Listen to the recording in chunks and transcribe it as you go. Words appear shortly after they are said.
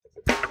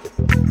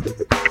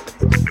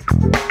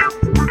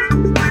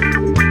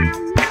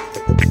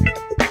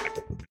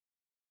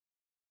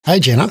Hey,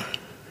 Jenna.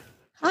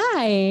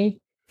 Hi,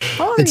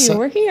 how are It's you?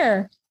 We're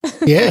here.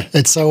 yeah,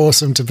 it's so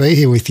awesome to be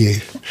here with you.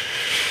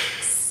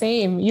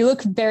 Same. You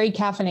look very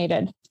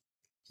caffeinated.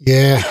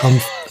 Yeah,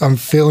 I'm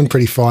feeling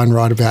pretty fine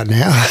right about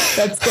now.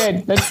 That's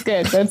good. That's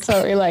good. That's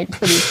what we like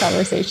for these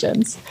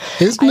conversations.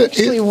 Isn't I it?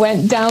 actually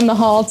went down the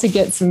hall to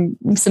get some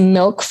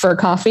milk for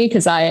coffee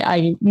because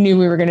I knew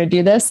we were going to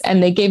do this,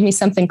 and they gave me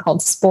something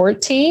called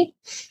sport tea.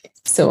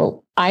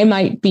 So I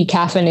might be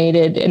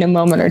caffeinated in a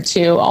moment or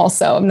two.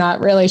 Also, I'm not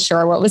really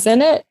sure what was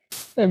in it.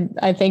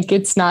 I think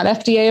it's not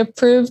FDA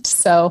approved,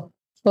 so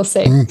we'll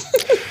see.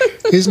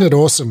 Isn't it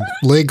awesome?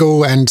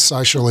 Legal and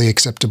socially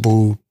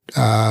acceptable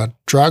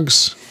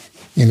drugs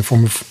in the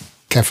form of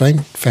caffeine.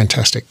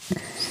 Fantastic.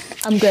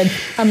 I'm good.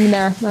 I'm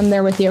there. I'm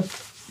there with you.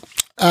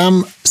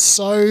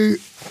 So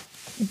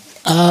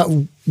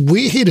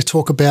we're here to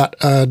talk about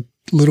a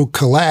little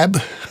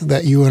collab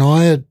that you and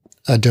I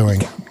are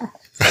doing.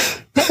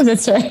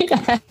 That's right.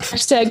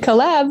 Hashtag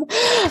collab.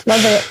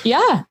 Love it.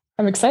 Yeah,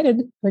 I'm excited.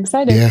 I'm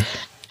excited. Yeah.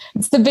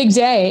 It's the big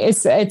day.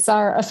 It's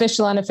our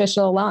official,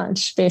 unofficial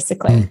launch,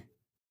 basically.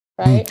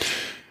 Right?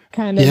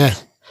 Kind of. Yeah.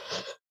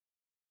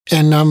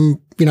 And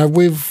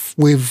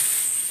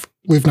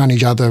we've known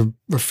each other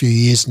a few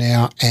years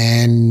now,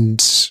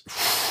 and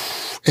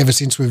ever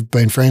since we've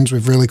been friends,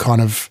 we've really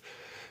kind of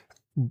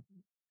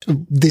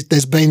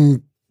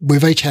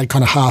we've each had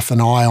kind of half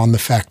an eye on the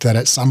fact that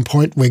at some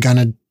point we're going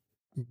to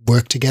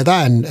work together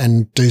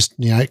and do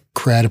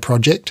create a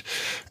project,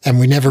 and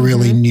we never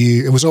really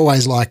knew. It was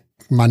always like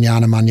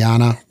manana,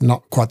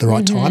 not quite the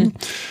right time.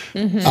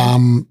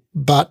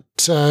 But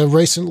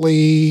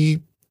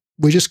recently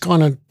we just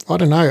kind of, I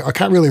don't know, I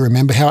can't really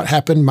remember how it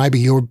happened. Maybe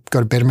you've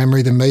got a better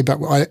memory than me, but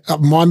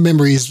my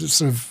memory is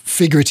sort of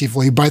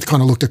figuratively, both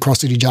kind of looked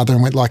across at each other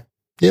and went like,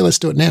 yeah, let's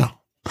do it now.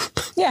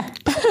 Yeah.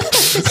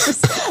 It's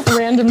just a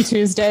random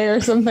Tuesday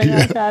or something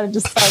like that. It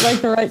just felt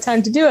like the right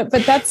time to do it.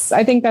 But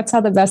I think that's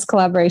how the best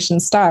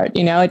collaborations start.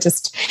 There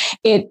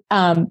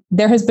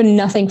has been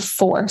nothing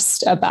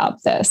forced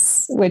about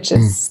this, which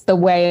is the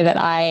way that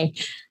I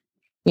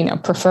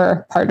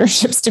prefer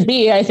partnerships to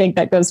be. I think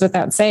that goes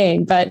without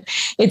saying, but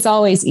it's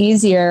always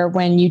easier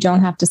when you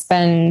don't have to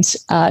spend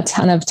a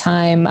ton of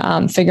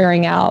time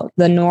figuring out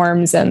the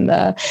norms and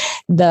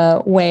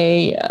the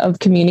way of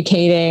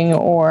communicating,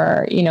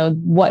 or,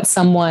 what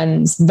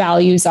someone's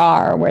values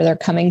are, where they're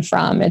coming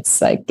from. It's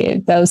like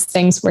those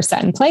things were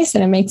set in place,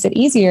 and it makes it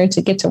easier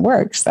to get to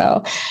work.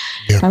 So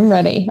I'm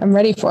ready. I'm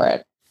ready for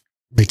it.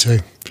 Me too.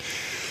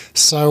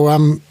 So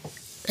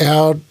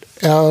our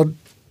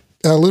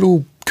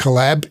little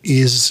collab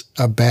is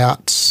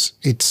about,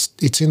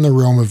 it's in the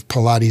realm of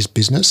Pilates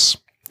business,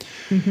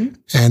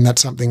 and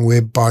that's something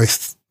we're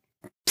both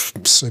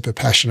super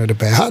passionate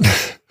about.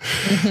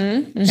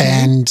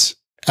 And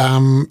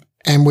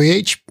we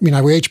each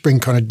bring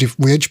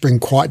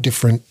quite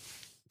different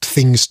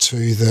things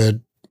to the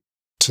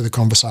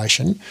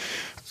conversation,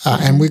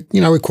 and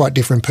we're quite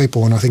different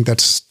people, and I think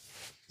that's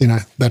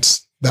the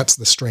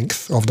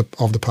strength of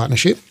the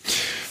partnership.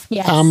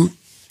 Yes.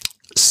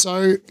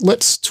 So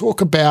let's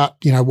talk about,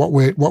 what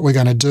we're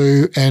going to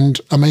do. And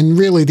I mean,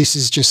 really, this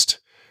is just,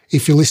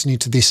 if you're listening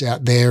to this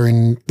out there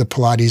in the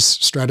Pilates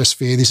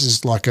stratosphere, this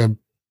is like I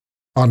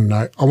don't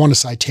know, I want to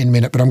say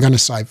 10-minute, but I'm going to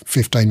say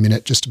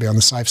 15-minute just to be on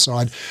the safe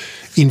side,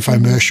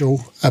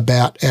 infomercial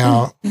about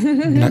our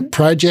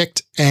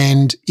project.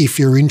 And if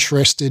you're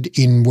interested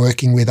in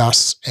working with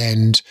us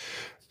and,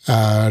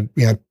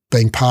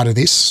 being part of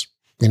this,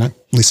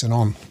 listen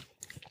on.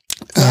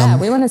 Yeah,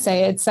 we want to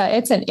say it's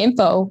an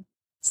info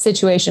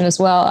situation as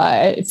well,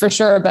 for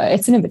sure, but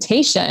it's an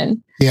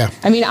invitation. Yeah.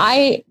 I mean,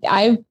 I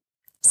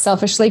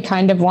selfishly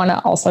kind of want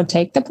to also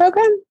take the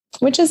program,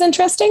 which is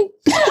interesting,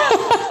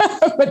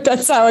 but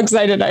that's how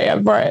excited I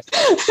am for it.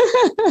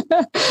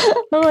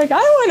 I'm like,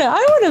 I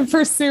want to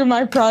pursue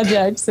my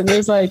projects, and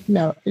there's like,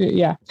 no,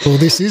 yeah. Well,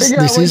 this is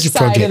your side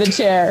project. Of the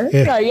chair.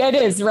 Yeah. No, yeah, it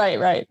is.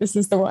 Right. This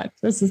is the one.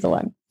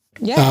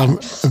 Yeah.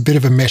 A bit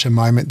of a meta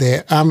moment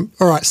there. All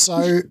right.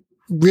 So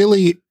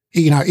really,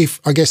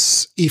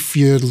 if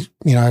you're,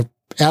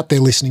 out there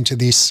listening to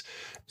this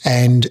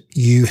and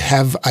you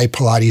have a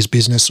Pilates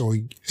business, or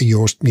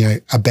you're,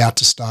 about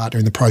to start or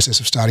in the process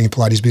of starting a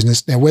Pilates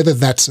business. Now, whether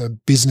that's a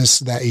business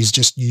that is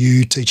just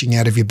you teaching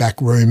out of your back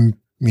room,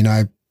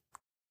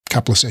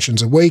 couple of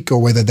sessions a week,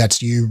 or whether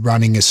that's you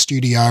running a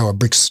studio, a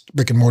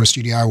brick and mortar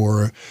studio,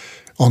 or an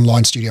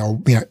online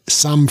studio,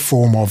 some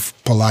form of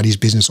Pilates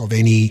business of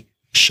any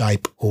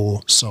shape or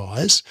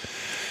size.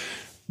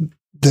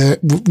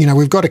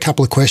 We've got a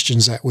couple of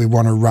questions that we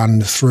want to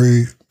run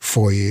through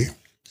for you,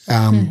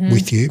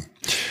 with you,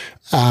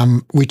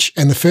 and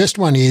the first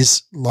one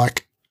is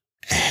like,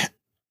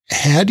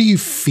 how do you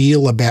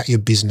feel about your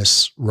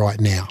business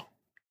right now?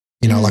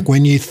 Like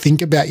when you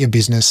think about your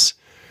business,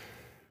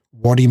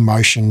 what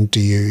emotion do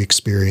you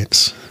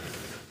experience?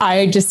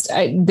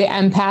 The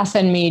empath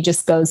in me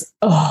just goes,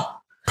 oh,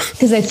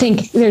 because I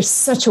think there's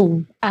such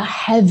a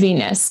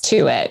heaviness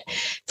to it.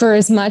 For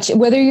as much,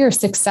 whether you're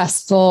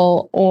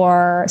successful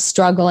or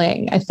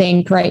struggling, I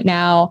think right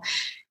now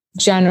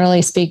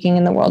generally speaking,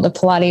 in the world of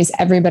Pilates,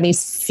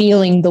 everybody's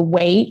feeling the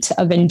weight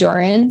of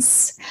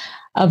endurance,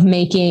 of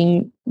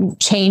making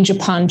change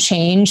upon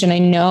change. And I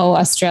know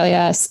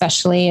Australia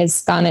especially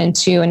has gone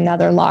into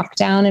another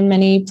lockdown in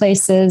many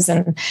places,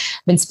 and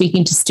I've been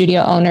speaking to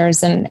studio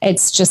owners, and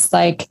it's just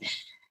like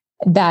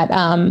that,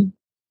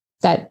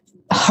 that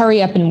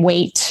hurry up and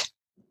wait.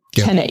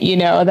 Yep. And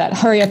that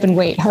hurry up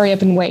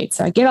and wait.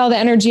 So I get all the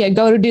energy, I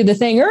go to do the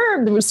thing,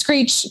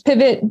 screech,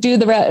 pivot, do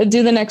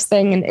the next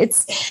thing. And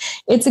it's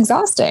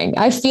exhausting.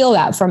 I feel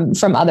that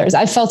from others.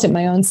 I felt it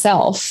my own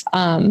self,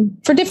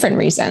 for different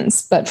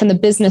reasons, but from the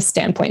business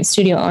standpoint,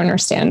 studio owner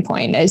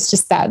standpoint, it's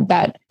just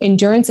that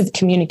endurance of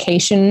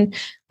communication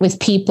with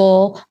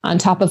people, on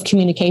top of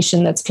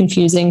communication that's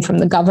confusing from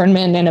the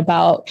government and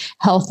about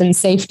health and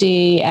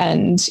safety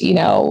and,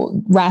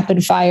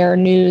 rapid fire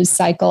news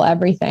cycle,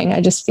 everything. I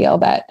just feel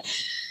that,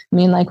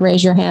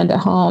 raise your hand at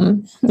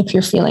home if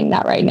you're feeling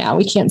that right now.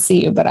 We can't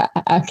see you, but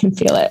I can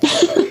feel it.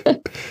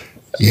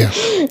 Yeah.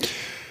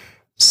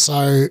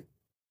 So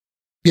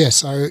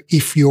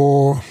if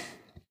you're,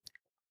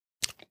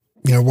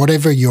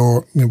 whatever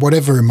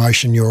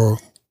emotion you're,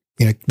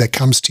 that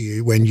comes to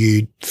you when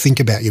you think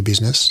about your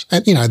business,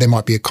 and, there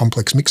might be a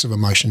complex mix of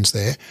emotions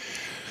there.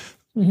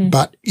 Mm-hmm.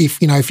 But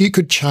if you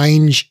could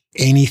change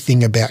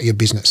anything about your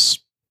business,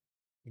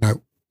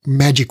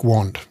 magic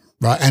wand,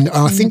 right? And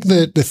I think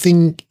the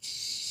thing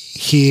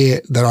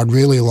here that I'd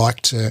really like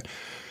to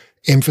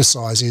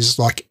emphasize is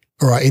like,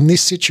 all right, in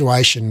this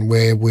situation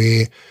where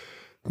we're,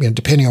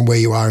 depending on where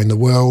you are in the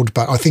world,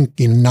 but I think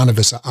none of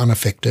us are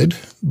unaffected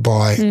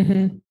by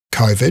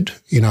COVID,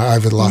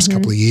 over the last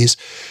couple of years.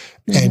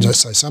 And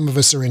so some of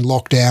us are in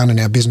lockdown and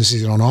our business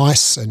is on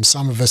ice, and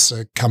some of us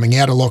are coming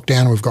out of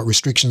lockdown. We've got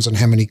restrictions on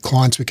how many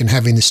clients we can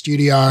have in the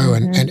studio,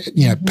 and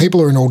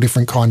people are in all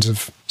different kinds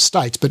of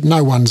states, but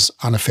no one's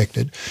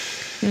unaffected.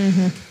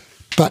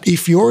 But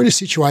if you're in a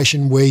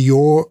situation where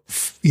you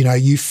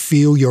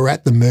feel you're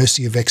at the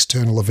mercy of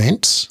external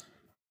events,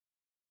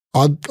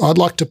 I'd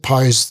like to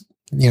pose,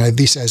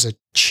 this as a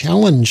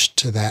challenge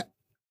to that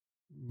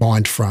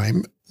mind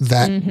frame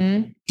that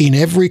in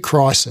every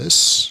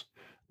crisis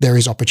there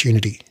is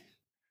opportunity.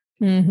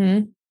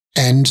 And,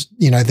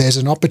 there's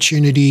an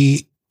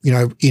opportunity,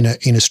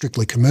 in a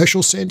strictly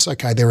commercial sense.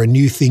 Okay, there are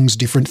new things,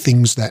 different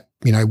things that,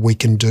 we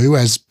can do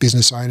as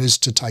business owners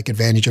to take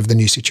advantage of the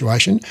new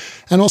situation.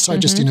 And also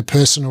just in a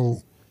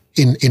personal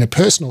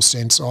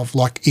sense of,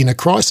 like, in a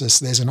crisis,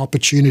 there's an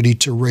opportunity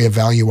to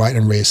reevaluate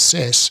and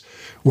reassess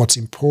what's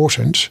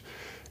important.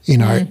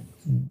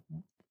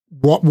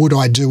 What would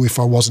I do if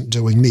I wasn't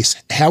doing this?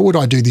 How would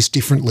I do this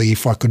differently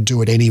if I could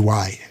do it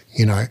anyway?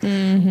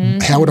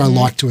 How would I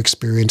like to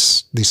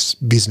experience this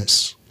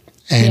business?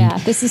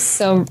 And this is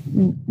so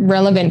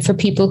relevant for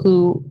people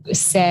who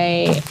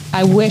say,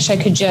 I wish I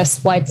could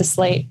just wipe the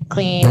slate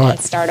clean and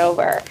start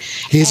over.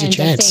 Here's a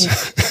chance.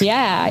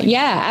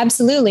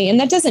 Absolutely. And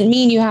that doesn't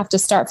mean you have to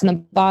start from the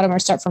bottom or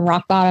start from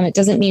rock bottom. It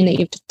doesn't mean that you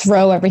have to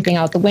throw everything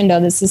out the window.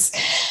 This is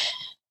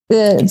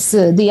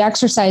the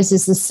exercise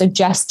is the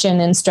suggestion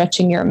and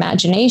stretching your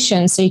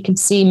imagination so you can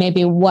see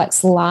maybe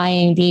what's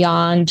lying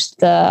beyond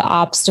the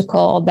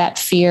obstacle that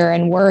fear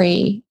and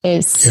worry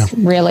is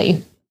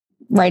really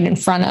right in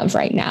front of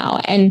right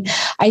now. And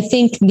I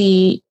think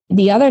the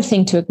other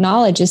thing to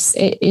acknowledge is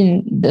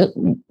in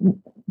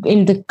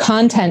the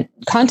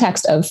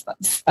context of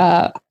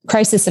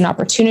crisis and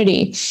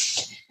opportunity,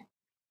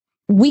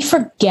 we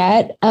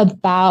forget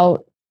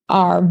about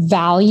our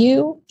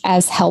value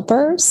as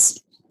helpers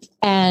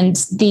and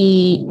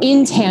the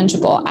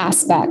intangible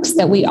aspects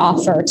that we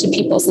offer to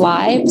people's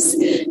lives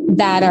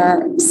that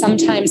are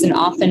sometimes and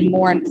often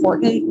more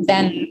important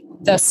than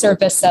the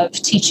service of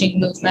teaching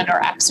movement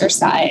or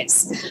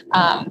exercise.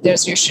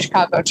 There's your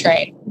Chicago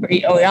train.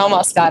 We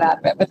almost got out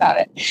of it without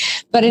it.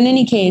 But in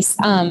any case,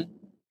 I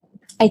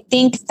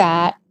think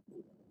that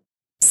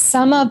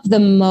some of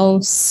the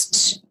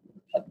most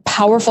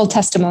powerful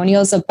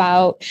testimonials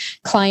about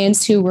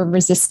clients who were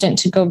resistant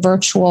to go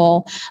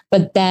virtual,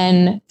 but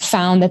then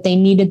found that they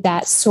needed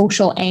that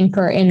social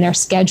anchor in their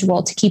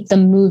schedule to keep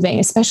them moving,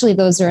 especially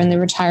those who are in the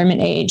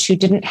retirement age who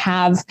didn't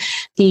have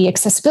the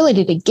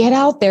accessibility to get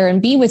out there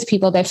and be with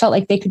people. They felt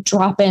like they could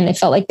drop in. They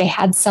felt like they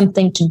had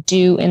something to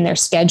do in their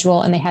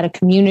schedule and they had a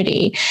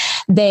community.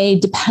 They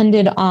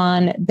depended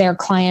on their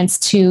clients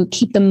to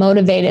keep them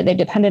motivated. They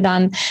depended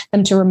on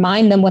them to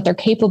remind them what they're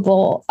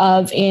capable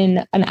of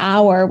in an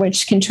hour,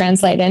 which can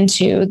translate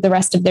into the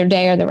rest of their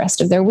day or the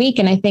rest of their week.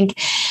 And I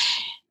think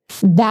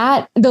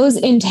that those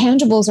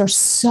intangibles are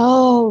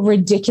so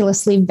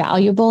ridiculously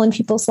valuable in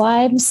people's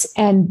lives.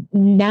 And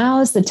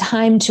now is the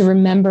time to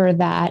remember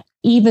that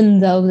even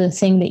though the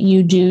thing that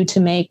you do to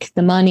make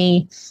the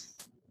money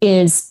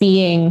is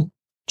being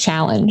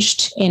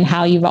challenged in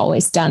how you've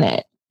always done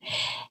it,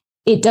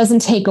 it doesn't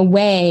take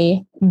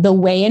away the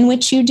way in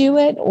which you do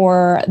it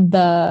or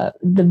the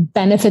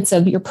benefits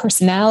of your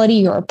personality,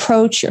 your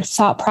approach, your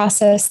thought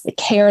process, the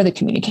care, the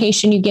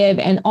communication you give.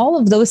 And all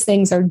of those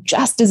things are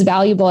just as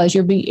valuable as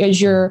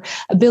your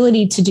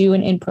ability to do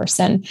an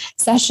in-person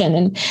session.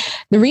 And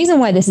the reason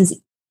why this is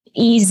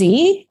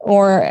easy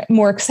or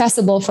more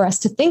accessible for us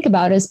to think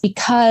about is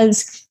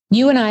because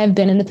you and I have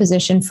been in the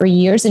position for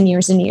years and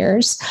years and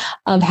years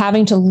of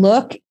having to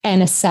look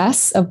and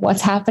assess of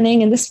what's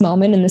happening in this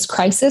moment, in this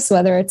crisis,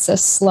 whether it's a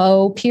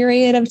slow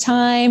period of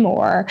time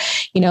or,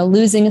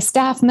 losing a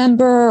staff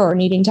member or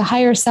needing to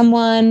hire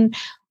someone,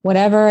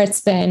 whatever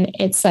it's been.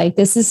 It's like,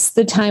 this is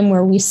the time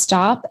where we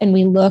stop and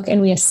we look and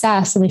we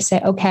assess and we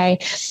say, okay,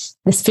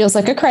 this feels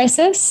like a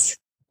crisis,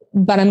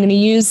 but I'm going to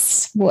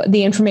use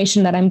the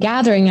information that I'm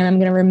gathering and I'm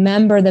going to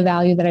remember the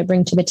value that I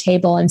bring to the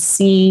table and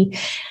see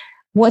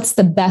what's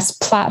the best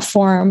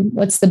platform,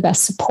 what's the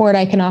best support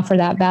I can offer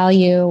that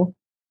value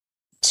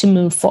to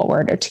move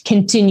forward or to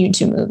continue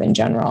to move in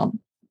general.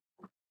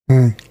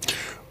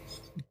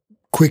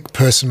 Quick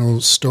personal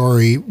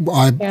story.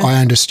 I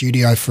owned a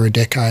studio for a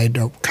decade,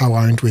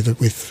 co-owned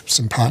with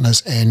some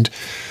partners, and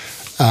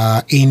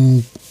right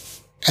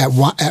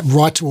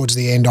towards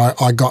the end,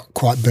 I got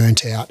quite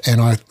burnt out,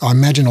 and I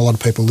imagine a lot of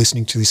people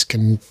listening to this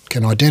can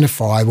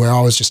identify where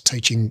I was just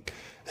teaching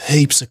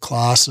heaps of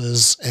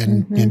classes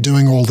and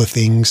doing all the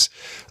things,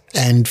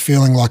 and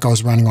feeling like I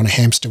was running on a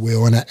hamster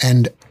wheel,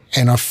 and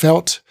I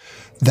felt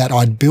that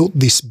I'd built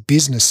this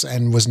business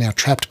and was now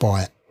trapped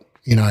by it,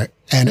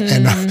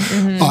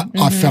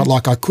 I felt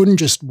like I couldn't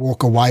just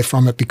walk away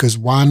from it because,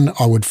 one,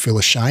 I would feel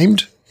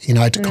ashamed,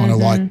 to kind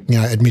of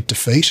admit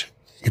defeat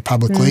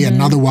publicly.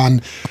 Another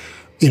one,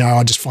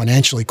 I just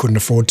financially couldn't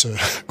afford to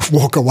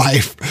walk away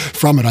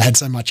from it. I had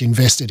so much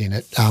invested in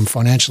it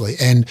financially,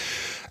 and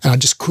I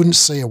just couldn't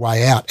see a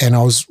way out. And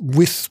I was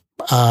with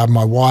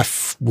my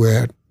wife,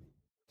 we're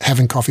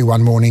having coffee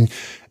one morning,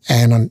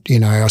 and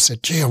I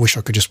said, gee, I wish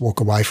I could just walk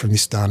away from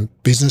this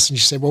business. And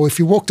she said, well, if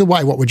you walked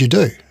away, what would you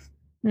do?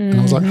 And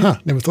I was like,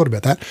 never thought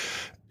about that.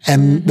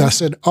 And I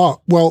said, oh,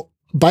 well,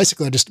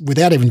 basically I just,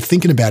 without even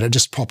thinking about it,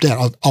 just popped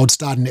out. I would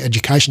start an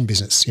education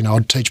business.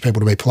 I'd teach people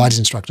to be Pilates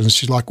instructors. And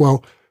she's like,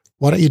 well,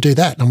 why don't you do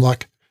that? And I'm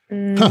like,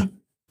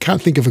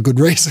 can't think of a good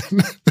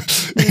reason,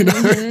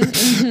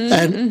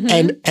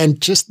 and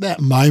just that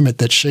moment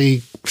that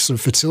she sort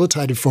of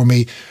facilitated for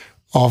me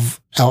of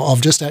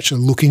just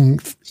actually looking,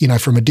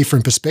 from a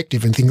different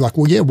perspective and thinking like,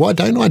 well, yeah, why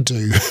don't I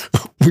do,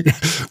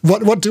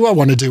 what do I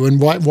want to do?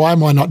 And why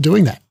am I not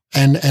doing that?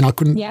 And I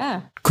couldn't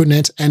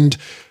answer. And,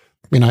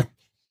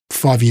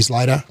 5 years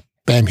later,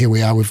 bam, here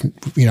we are. I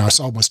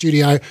sold my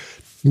studio,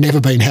 never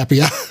been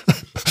happier.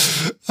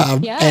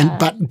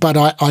 But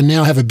I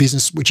now have a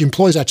business which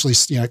employs actually,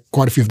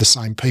 quite a few of the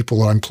same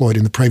people I employed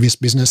in the previous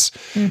business,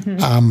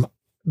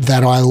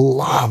 that I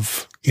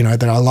love,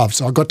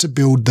 So I got to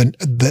build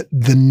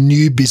the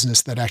new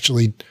business that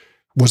actually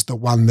was the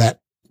one that,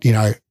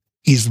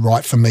 is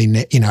right for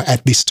me,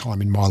 at this time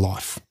in my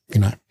life,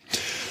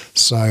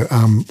 So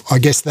I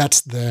guess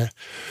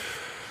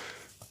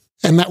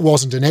and that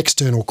wasn't an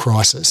external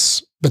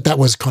crisis, but that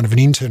was kind of an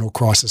internal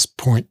crisis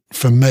point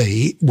for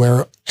me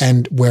where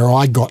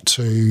I got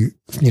to,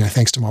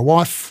 thanks to my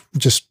wife,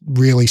 just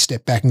really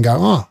step back and go,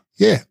 oh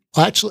yeah,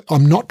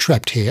 I'm not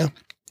trapped here.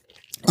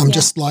 I'm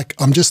just like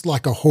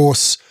a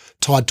horse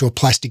tied to a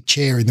plastic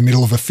chair in the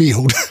middle of a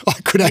field. I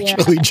could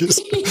actually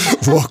just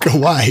walk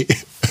away.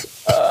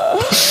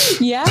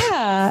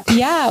 Yeah.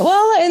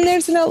 Well, and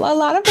there's a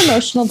lot of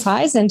emotional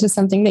ties into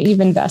something that you've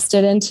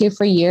invested into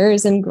for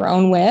years and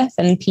grown with,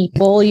 and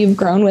people you've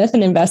grown with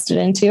and invested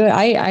into.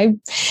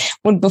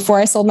 Before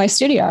I sold my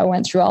studio, I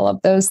went through all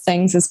of those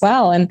things as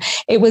well. And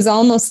it was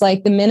almost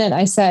like the minute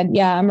I said,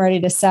 yeah, I'm ready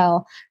to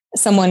sell,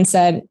 someone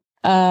said,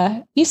 you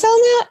selling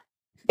that?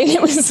 And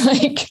it was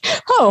like,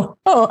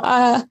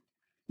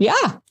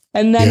 yeah.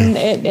 And then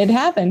it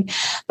happened.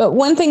 But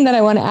one thing that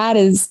I want to add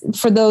is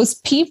for those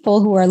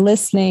people who are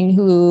listening,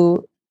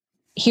 who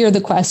hear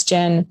the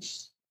question,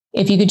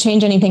 if you could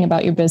change anything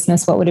about your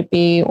business, what would it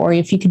be? Or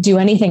if you could do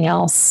anything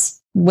else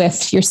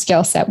with your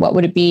skill set, what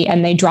would it be?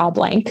 And they draw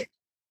blank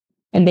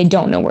and they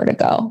don't know where to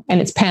go.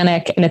 And it's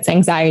panic and it's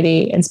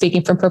anxiety. And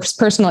speaking from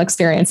personal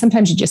experience,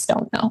 sometimes you just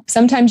don't know.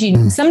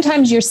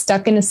 Sometimes you're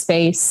stuck in a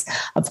space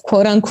of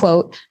quote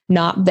unquote,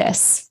 not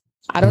this.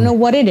 I don't know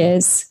what it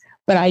is,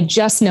 but I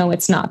just know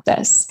it's not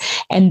this.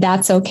 And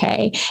that's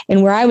okay.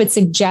 And where I would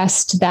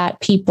suggest that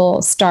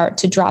people start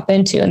to drop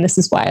into, and this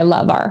is why I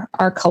love our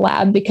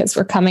collab, because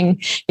we're coming,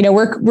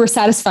 we're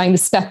satisfying the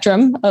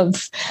spectrum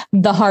of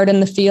the heart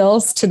and the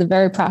feels to the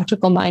very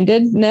practical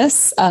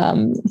mindedness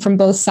from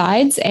both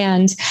sides.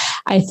 And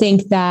I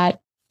think that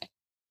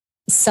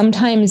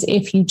sometimes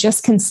if you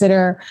just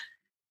consider,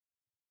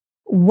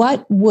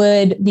 what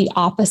would the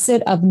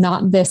opposite of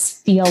not this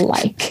feel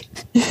like?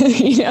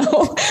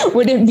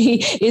 Would it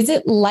be, is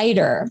it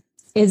lighter?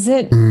 Is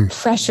it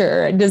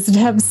fresher? Does it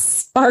have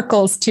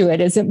sparkles to it?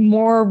 Is it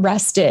more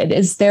rested?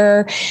 Is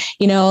there,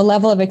 a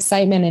level of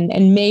excitement?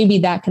 And maybe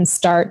that can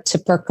start to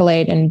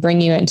percolate and bring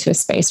you into a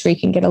space where you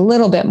can get a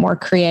little bit more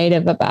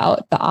creative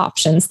about the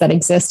options that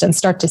exist and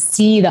start to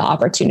see the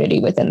opportunity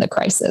within the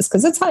crisis.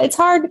 Because it's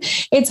hard.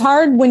 It's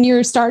hard when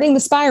you're starting the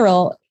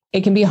spiral.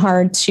 It can be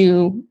hard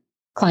to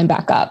climb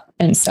back up.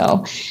 And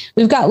so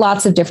we've got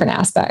lots of different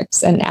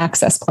aspects and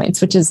access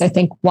points, which is, I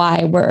think,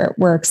 why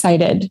we're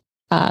excited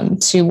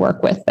to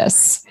work with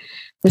this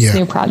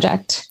new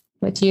project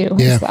with you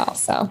as well.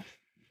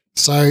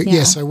 So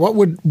what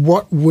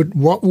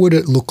would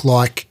it look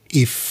like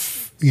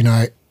if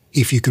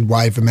you could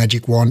wave a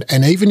magic wand,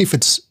 and even if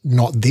it's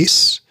not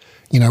this,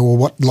 or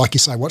what, like you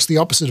say, what's the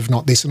opposite of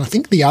not this? And I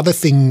think the other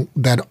thing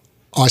that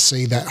I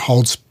see that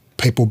holds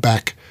people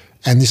back,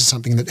 and this is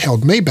something that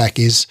held me back,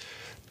 is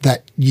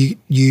that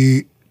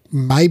you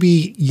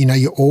maybe,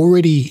 you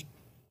already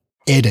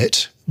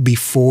edit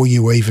before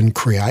you even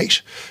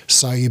create.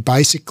 So you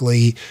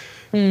basically,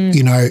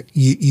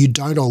 you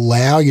don't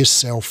allow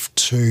yourself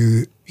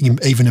to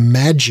even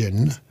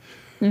imagine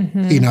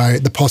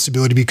the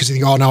possibility, because you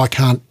think, oh no, I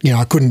can't,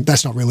 I couldn't,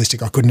 that's not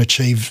realistic. I couldn't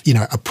achieve,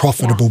 a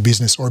profitable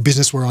business, or a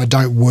business where I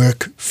don't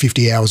work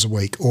 50 hours a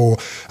week, or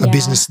a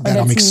business that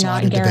I'm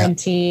excited not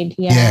guaranteed.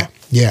 about.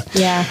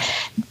 Yeah.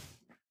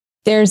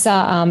 There's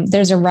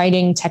a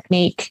writing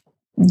technique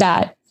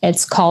that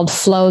it's called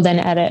flow, then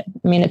edit.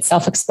 I mean, it's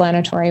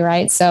self-explanatory,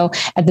 right? So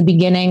at the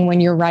beginning,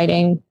 when you're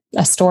writing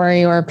a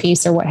story or a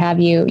piece or what have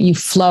you, you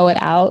flow it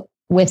out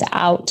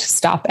without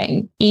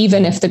stopping,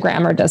 even if the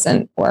grammar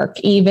doesn't work,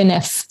 even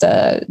if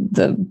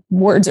the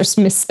words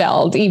are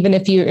misspelled, even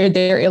if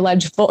they're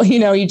illegible,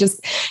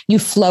 you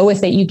flow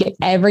with it, you get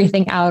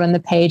everything out on the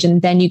page,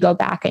 and then you go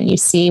back and you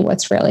see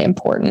what's really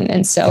important.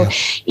 And so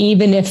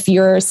even if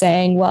you're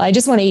saying, well, I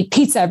just want to eat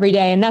pizza every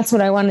day, and that's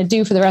what I want to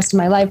do for the rest of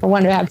my life, I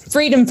want to have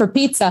freedom for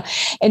pizza.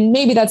 And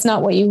maybe that's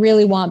not what you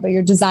really want, but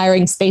you're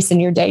desiring space in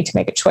your day to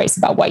make a choice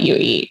about what you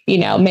eat.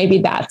 Maybe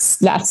that's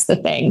the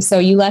thing. So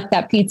you let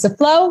that pizza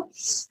flow.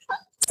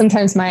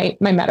 Sometimes my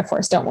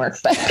metaphors don't work,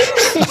 but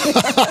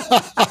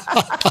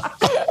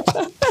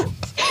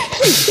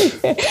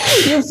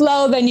you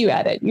flow, then you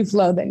edit. You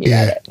flow, then you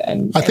edit.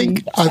 And I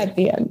think at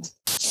the end,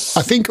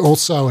 I think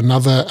also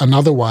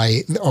another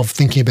way of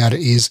thinking about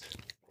it is,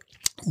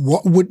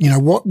 what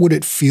would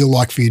it feel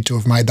like for you to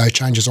have made those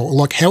changes, or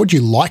like how would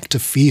you like to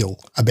feel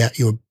about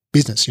your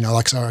business?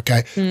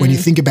 When you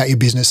think about your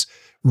business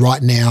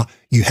right now,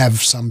 you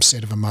have some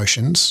set of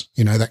emotions,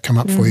 that come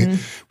up for you.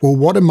 Well,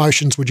 what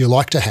emotions would you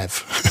like to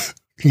have,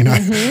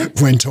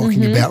 when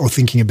talking about or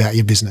thinking about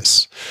your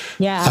business?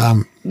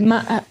 Yeah.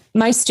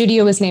 My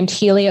studio was named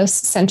Helios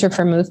Center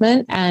for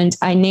Movement, and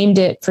I named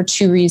it for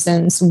two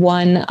reasons.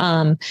 One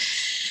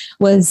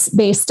was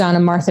based on a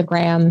Martha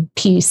Graham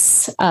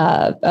piece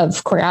of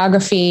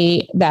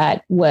choreography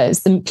that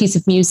was the piece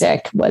of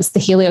music was the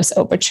Helios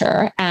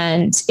Overture.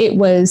 And it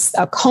was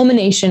a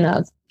culmination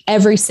of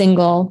every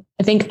single,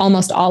 I think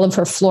almost all of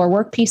her floor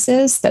work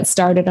pieces that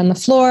started on the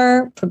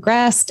floor,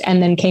 progressed,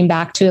 and then came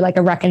back to like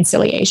a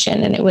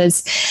reconciliation. And it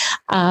was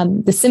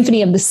the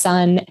Symphony of the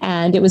Sun.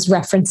 And it was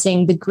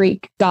referencing the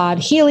Greek god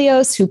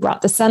Helios, who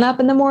brought the sun up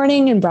in the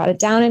morning and brought it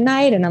down at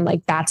night. And I'm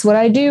like, that's what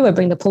I do. I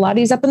bring the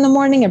Pilates up in the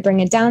morning, I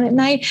bring it down at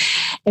night.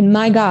 And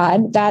my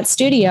God, that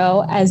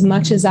studio, as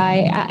much as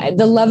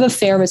the love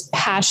affair was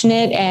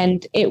passionate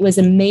and it was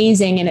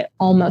amazing, and it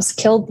almost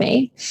killed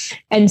me.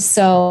 And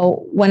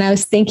so when I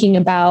was thinking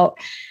about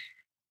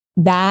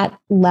that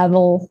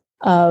level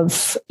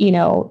of,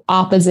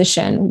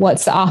 opposition,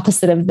 what's the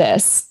opposite of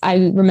this? I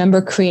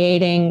remember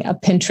creating a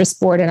Pinterest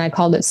board, and I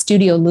called it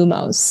Studio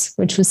Lumos,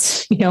 which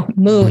was,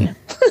 moon.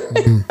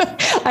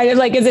 I did,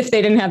 like, as if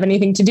they didn't have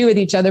anything to do with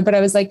each other, but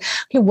I was like,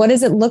 okay, what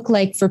does it look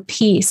like for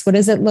peace? What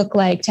does it look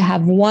like to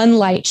have one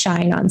light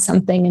shine on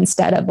something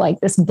instead of like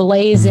this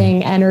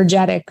blazing,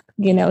 energetic,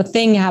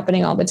 thing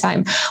happening all the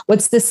time?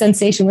 What's the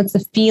sensation? What's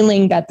the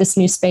feeling that this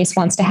new space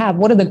wants to have?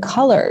 What are the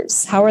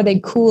colors? How are they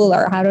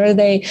cooler? How are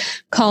they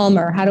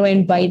calmer? How do I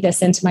invite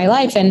this into my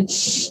life? And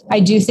I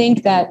do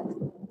think that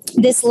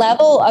this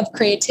level of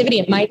creativity,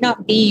 it might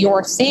not be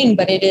your thing,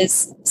 but it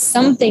is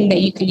something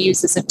that you can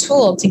use as a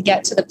tool to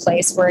get to the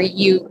place where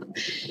you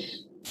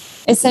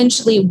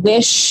essentially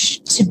wish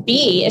to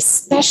be,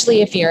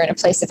 especially if you're in a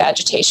place of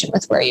agitation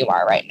with where you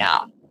are right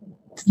now,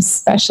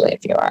 especially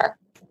if you are.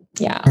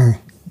 Yeah.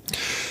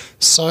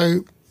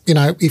 So,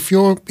 if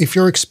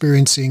you're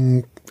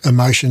experiencing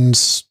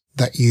emotions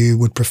that you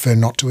would prefer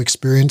not to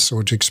experience,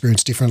 or to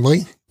experience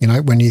differently,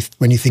 when you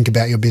think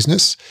about your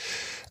business,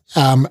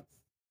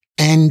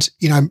 and,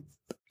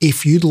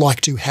 if you'd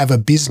like to have a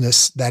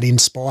business that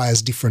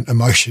inspires different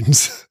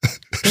emotions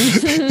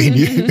in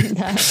you.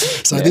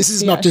 So this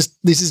is not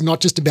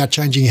just about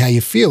changing how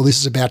you feel. This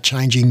is about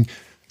changing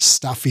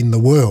stuff in the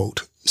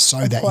world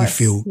so that you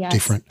feel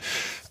different.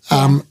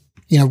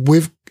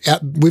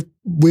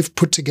 We've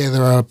put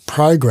together a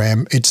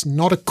program. It's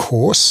not a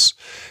course.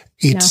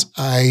 It's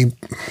a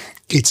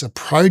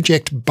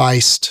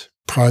project-based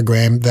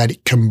program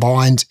that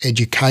combines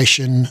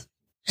education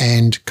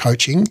and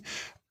coaching.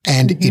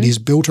 And it is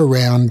built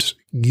around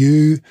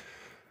you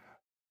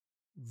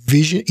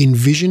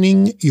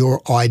envisioning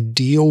your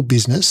ideal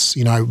business,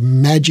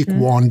 magic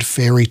wand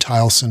fairy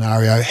tale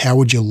scenario. How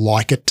would you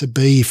like it to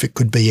be if it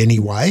could be any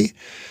way?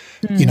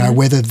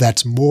 Whether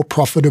that's more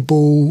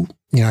profitable,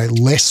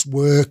 less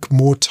work,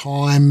 more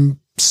time,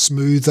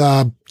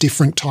 smoother,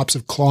 different types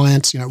of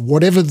clients,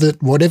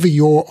 whatever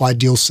your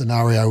ideal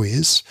scenario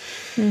is.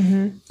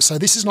 Mm-hmm. So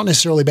this is not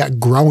necessarily about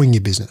growing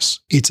your business.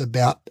 It's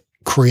about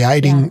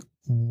creating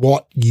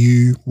what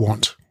you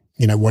want,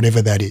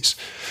 whatever that is.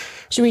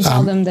 Should we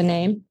tell them the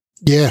name?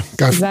 Yeah,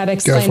 that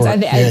explains.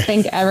 I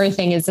think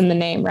everything is in the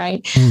name,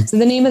 right? So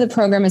the name of the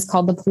program is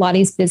called the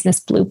Pilates Business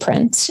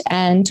Blueprint.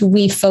 And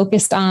we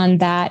focused on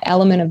that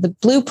element of the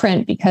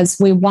blueprint because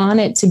we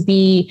want it to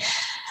be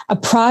a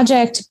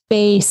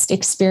project-based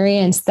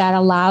experience that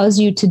allows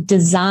you to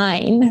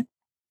design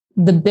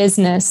the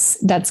business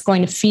that's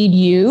going to feed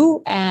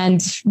you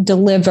and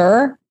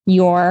deliver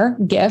your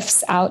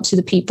gifts out to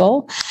the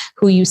people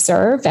who you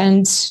serve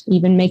and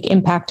even make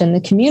impact in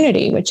the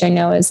community, which I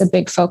know is a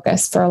big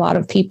focus for a lot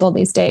of people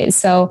these days.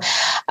 So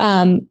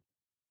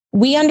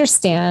we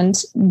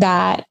understand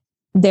that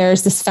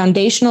there's this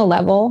foundational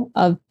level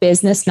of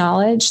business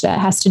knowledge that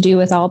has to do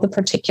with all the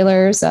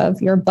particulars of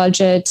your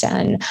budget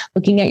and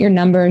looking at your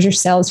numbers, your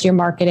sales, your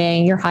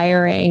marketing, your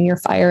hiring, your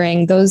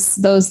firing,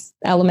 those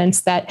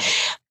elements that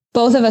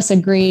both of us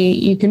agree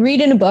you can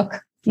read in a book.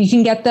 You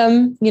can get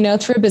them,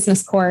 through a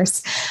business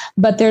course,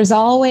 but there's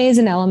always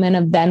an element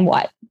of then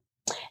what.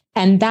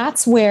 And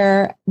that's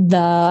where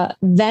the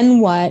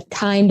then what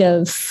kind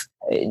of,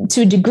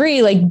 to a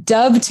degree, like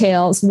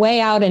dovetails way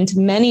out into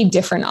many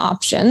different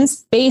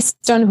options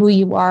based on who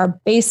you are,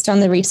 based on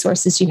the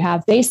resources you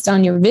have, based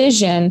on your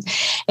vision,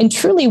 and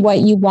truly what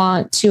you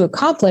want to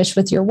accomplish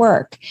with your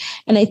work.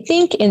 And I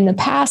think in the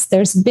past,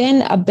 there's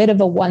been a bit of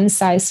a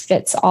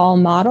one-size-fits-all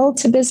model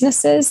to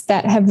businesses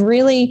that have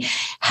really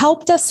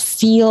helped us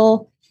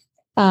feel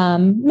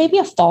maybe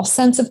a false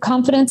sense of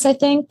confidence, I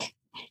think.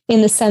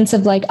 In the sense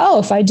of like, oh,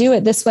 if I do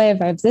it this way,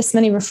 if I have this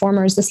many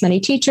reformers, this many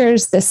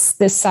teachers, this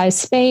size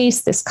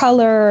space, this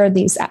color,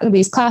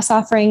 these class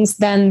offerings,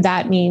 then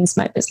that means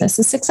my business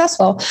is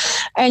successful.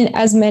 And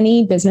as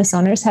many business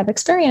owners have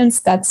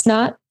experienced, that's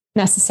not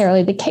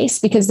necessarily the case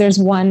because there's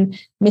one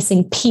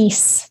missing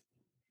piece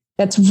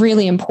that's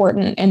really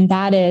important. And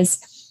that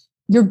is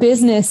your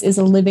business is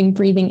a living,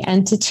 breathing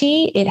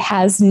entity. It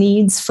has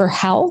needs for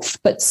health,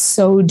 but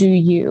so do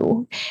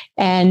you.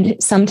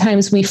 And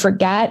sometimes we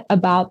forget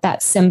about that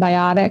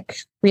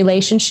symbiotic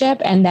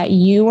relationship and that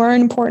you are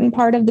an important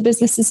part of the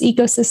business's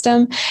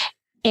ecosystem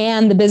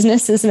and the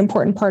business is an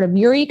important part of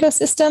your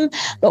ecosystem.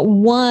 But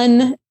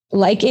one,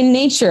 like in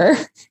nature,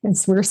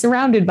 as we're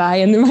surrounded by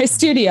in my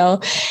studio,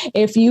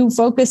 if you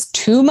focus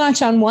too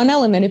much on one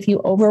element, if you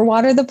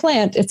overwater the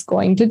plant, it's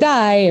going to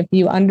die. If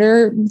you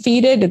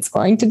underfeed it, it's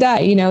going to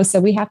die, So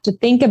we have to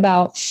think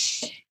about,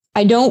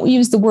 I don't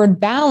use the word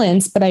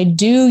balance, but I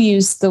do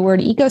use the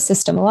word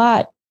ecosystem a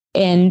lot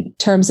in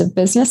terms of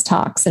business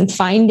talks and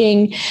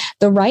finding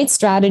the right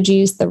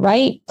strategies, the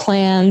right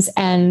plans,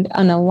 and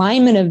an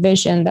alignment of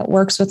vision that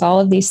works with all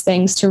of these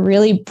things to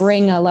really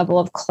bring a level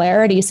of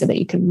clarity so that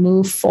you can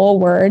move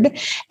forward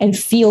and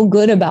feel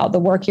good about the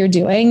work you're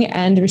doing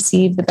and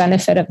receive the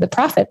benefit of the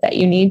profit that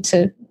you need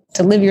to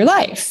live your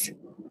life.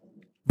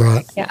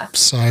 Right. Yeah.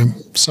 So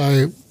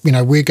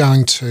we're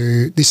going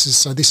to,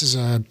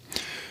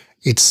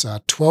 it's a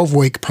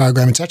 12-week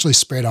program. It's actually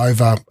spread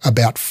over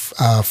about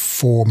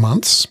 4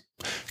 months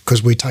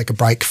because we take a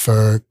break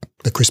for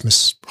the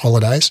Christmas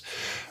holidays.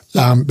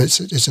 But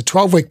it's a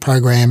 12-week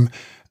program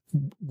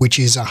which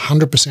is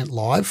 100%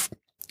 live.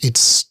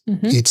 It's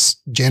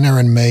Jenna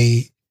and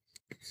me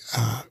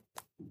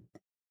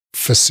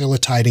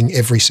facilitating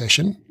every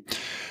session.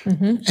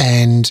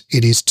 And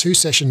it is 2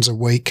 sessions a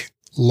week,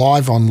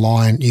 live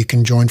online. You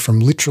can join from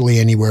literally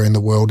anywhere in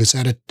the world. It's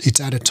at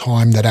a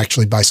time that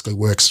actually basically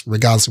works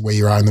regardless of where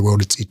you are in the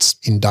world. It's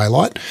in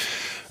daylight.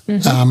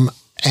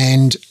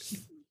 And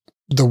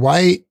the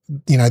way,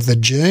 the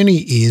journey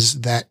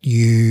is that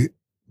you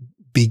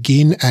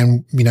begin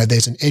and,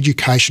 there's an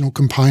educational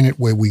component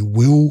where we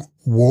will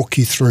walk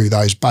you through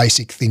those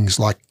basic things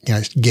like,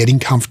 getting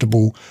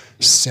comfortable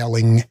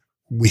selling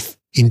with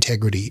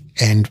integrity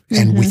and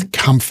with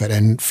comfort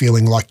and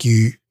feeling like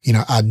you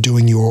are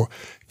doing your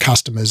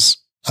customers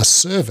a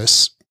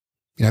service,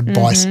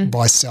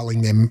 by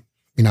selling them,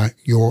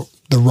 the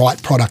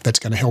right product that's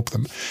going to help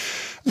them,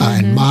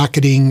 and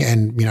marketing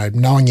and,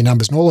 knowing your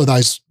numbers and all of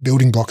those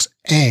building blocks.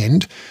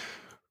 And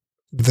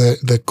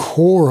the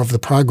core of the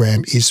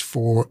program is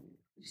for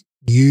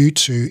you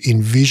to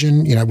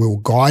envision, we'll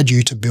guide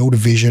you to build a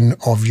vision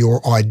of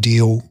your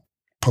ideal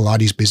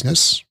Pilates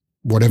business,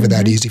 whatever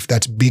that is, if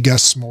that's bigger,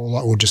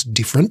 smaller, or just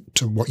different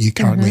to what you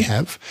currently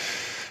have.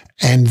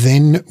 And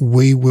then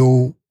we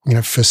will,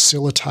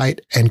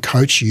 facilitate and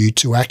coach you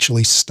to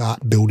actually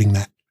start building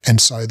that. And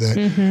so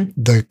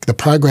the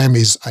program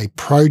is a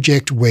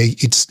project where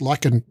it's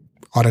like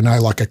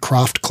like a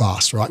craft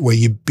class, right? Where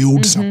you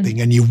build something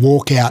and you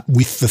walk out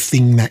with the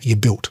thing that you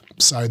built.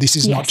 So this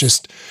is not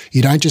just,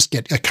 you don't just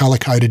get a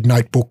color-coded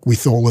notebook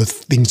with all the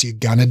things you're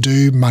going to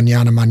do,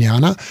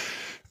 manana.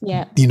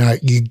 Yeah.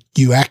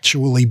 You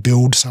actually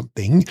build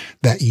something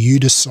that you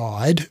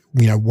decide,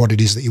 what it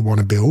is that you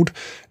want to build,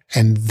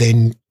 and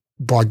then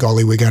by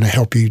golly, we're going to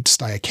help you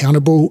stay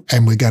accountable,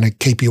 and we're going to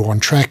keep you on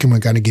track, and we're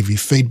going to give you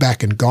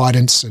feedback and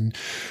guidance, and,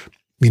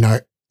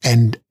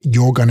 and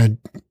you're going to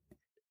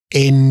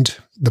end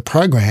the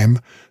program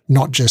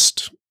not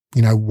just,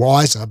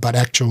 wiser, but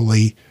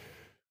actually,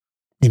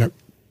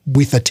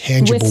 with a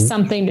tangible, with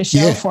something to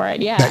show for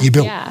it. Yeah. That you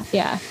built.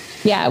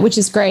 Yeah. Which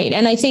is great.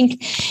 And I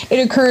think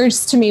it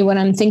occurs to me when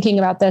I'm thinking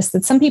about this,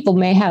 that some people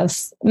may have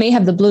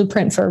the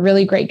blueprint for a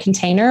really great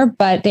container,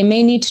 but they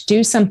may need to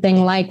do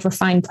something like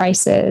refine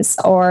prices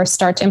or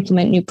start to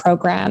implement new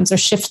programs or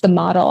shift the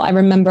model. I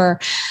remember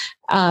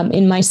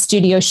in my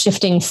studio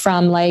shifting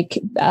from like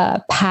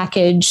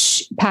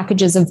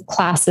packages of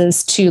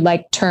classes to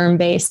like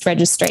term-based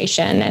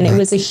registration. And it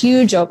was a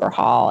huge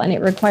overhaul, and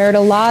it required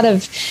a lot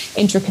of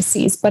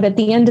intricacies. But at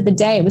the end of the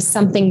day, it was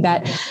something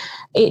that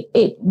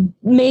it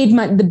made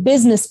the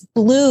business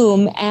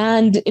bloom,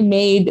 and it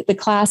made the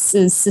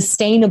classes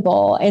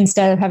sustainable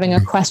instead of having a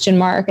question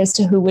mark as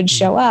to who would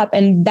show up.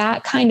 And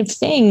that kind of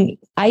thing,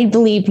 I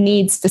believe,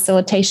 needs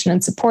facilitation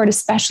and support,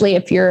 especially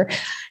if you're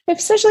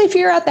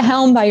at the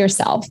helm by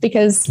yourself,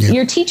 because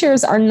your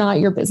teachers are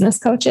not your business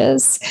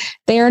coaches.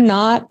 They are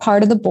not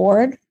part of the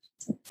board.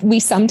 We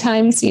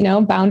sometimes,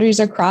 boundaries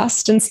are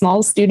crossed in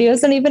small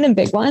studios and even in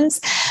big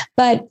ones.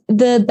 But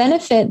the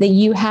benefit that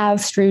you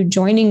have through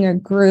joining a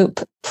group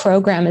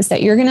program is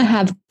that you're going to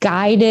have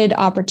guided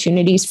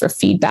opportunities for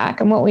feedback.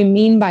 And what we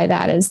mean by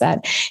that is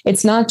that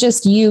it's not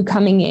just you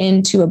coming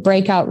into a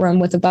breakout room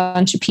with a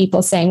bunch of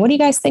people saying, what do you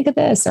guys think of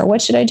this? Or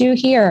what should I do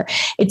here?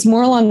 It's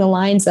more along the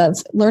lines of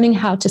learning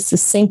how to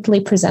succinctly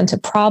present a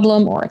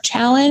problem or a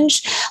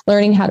challenge,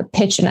 learning how to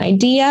pitch an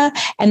idea,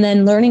 and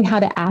then learning how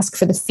to ask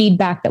for the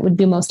feedback that would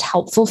be most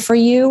helpful for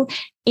you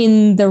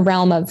in the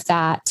realm of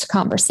that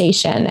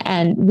conversation.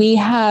 And we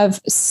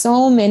have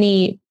so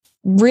many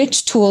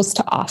rich tools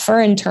to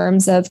offer in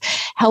terms of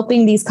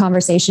helping these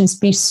conversations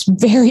be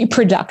very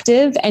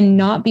productive and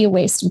not be a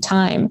waste of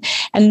time.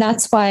 And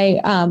that's why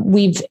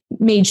we've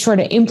made sure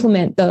to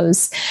implement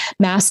those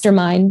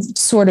mastermind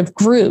sort of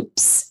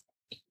groups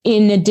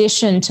in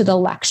addition to the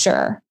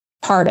lecture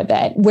part of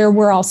it, where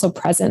we're also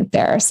present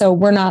there. So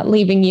we're not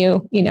leaving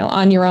you,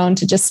 on your own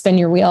to just spin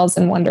your wheels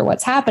and wonder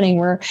what's happening.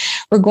 We're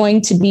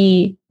going to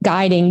be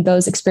guiding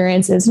those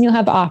experiences, and you'll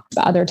have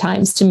other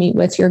times to meet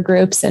with your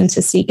groups and to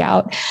seek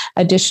out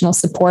additional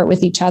support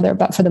with each other.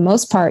 But for the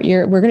most part,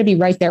 we're going to be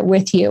right there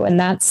with you. And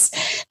that's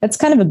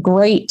kind of a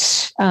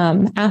great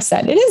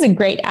asset. It is a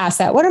great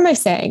asset. What am I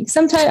saying?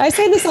 Sometimes I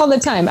say this all the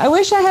time. I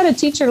wish I had a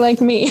teacher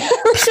like me.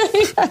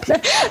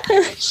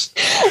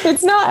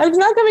 It's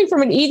not coming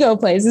from an ego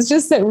place. It's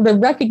just that the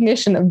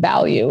recognition of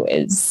value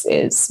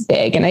is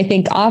big. And I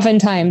think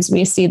oftentimes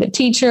we see the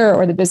teacher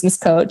or the business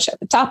coach at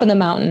the top of the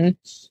mountain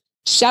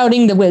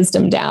shouting the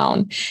wisdom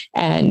down.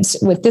 And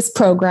with this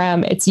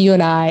program, it's you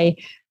and I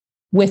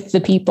with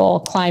the people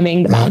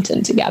climbing the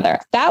mountain together.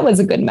 That was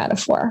a good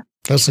metaphor.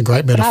 That's a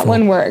great metaphor. That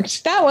one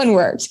worked.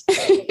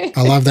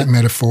 I love that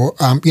metaphor.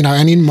 And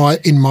in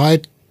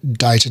my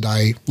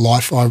day-to-day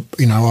life, I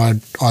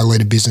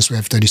lead a business. We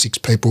have 36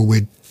 people.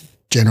 We're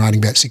generating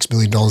about $6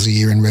 million a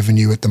year in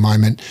revenue at the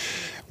moment.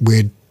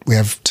 We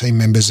have team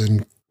members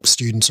and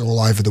students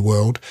all over the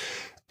world.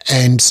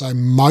 And so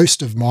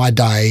most of my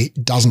day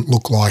doesn't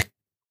look like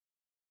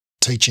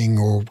teaching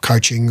or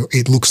coaching.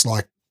 It looks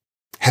like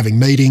having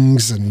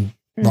meetings and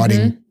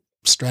writing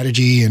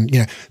strategy and,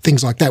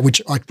 things like that,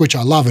 which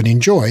I love and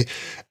enjoy.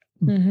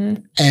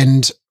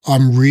 And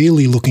I'm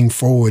really looking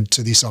forward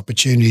to this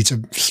opportunity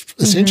to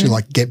essentially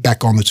like get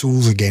back on the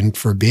tools again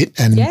for a bit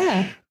and,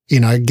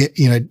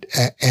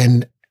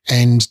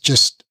 and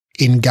just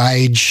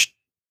engage,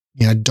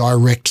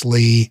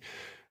 directly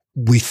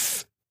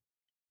with,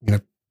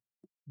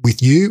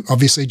 with you,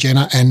 obviously,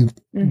 Jenna, and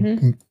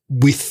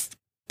with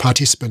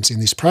participants in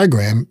this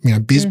program,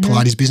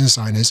 Pilates business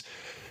owners,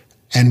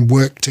 and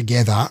work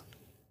together.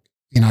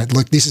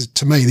 Look, this is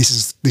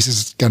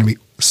going to be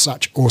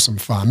such awesome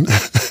fun.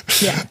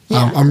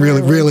 I'm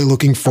really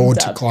looking forward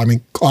to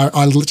climbing.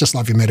 I just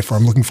love your metaphor.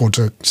 I'm looking forward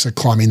to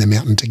climbing the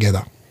mountain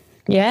together.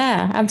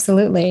 Yeah,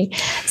 absolutely.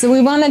 So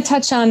we want to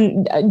touch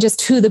on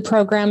just who the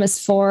program is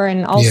for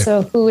and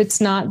also who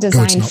it's not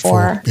designed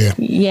for.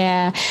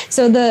 Yeah.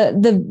 So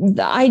the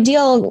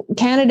ideal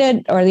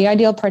candidate or the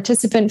ideal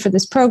participant for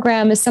this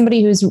program is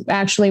somebody who's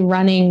actually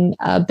running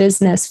a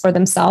business for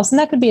themselves. And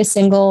that could be a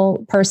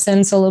single person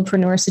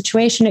solopreneur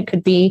situation. It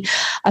could be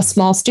a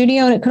small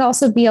studio, and it could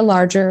also be a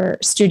larger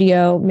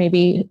studio,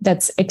 maybe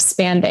that's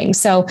expanding.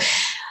 So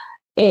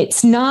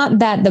it's not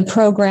that the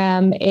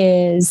program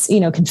is,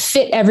 can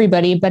fit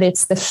everybody, but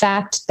it's the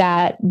fact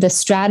that the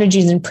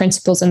strategies and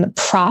principles and the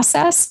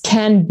process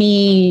can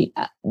be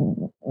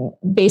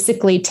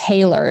basically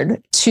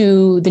tailored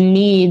to the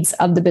needs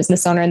of the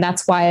business owner. And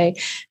that's why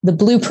the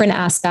blueprint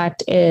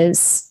aspect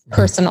is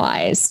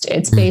personalized.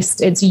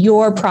 It's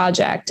your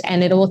project,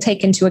 and it will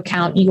take into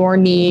account your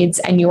needs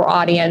and your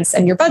audience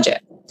and your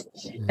budget.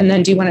 And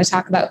then do you want to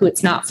talk about who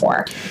it's not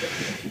for?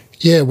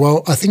 Yeah,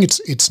 well, I think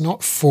it's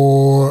not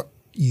for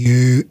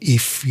you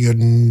if you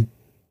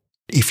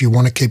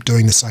want to keep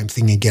doing the same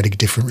thing and get a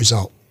different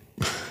result.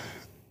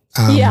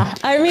 Yeah.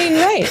 I mean,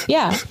 right.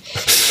 Yeah.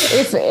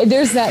 If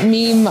there's that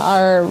meme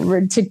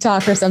or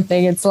TikTok or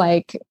something, it's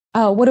like,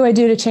 oh, what do I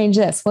do to change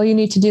this? Well, you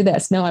need to do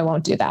this. No, I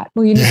won't do that.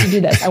 Well, you need to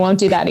do this. I won't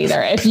do that either.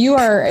 If you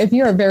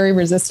are very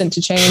resistant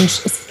to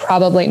change, it's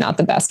probably not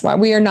the best one.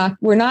 We're not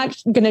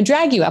going to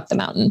drag you up the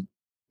mountain.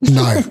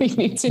 No, we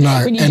need you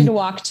to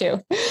walk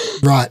too.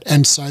 Right.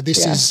 And so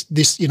this is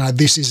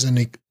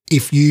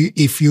if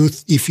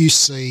you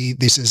see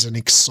this as an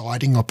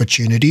exciting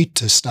opportunity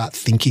to start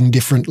thinking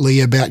differently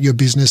about your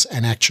business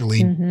and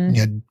actually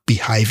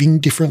behaving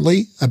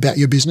differently about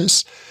your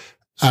business,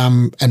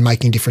 and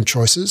making different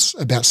choices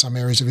about some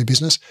areas of your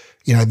business,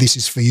 this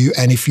is for you.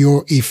 And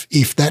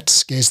if that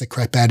scares the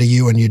crap out of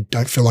you and you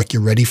don't feel like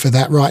you're ready for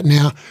that right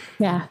now,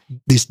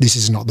 this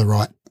is not the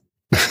right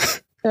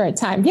the right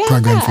time. Yeah.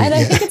 And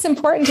I think it's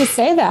important to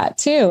say that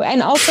too.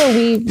 And also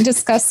we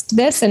discussed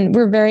this and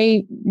we're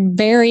very,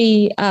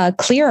 very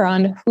clear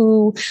on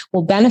who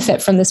will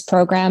benefit from this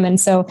program. And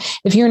so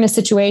if you're in a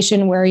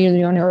situation where you're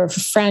the owner of a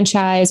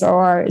franchise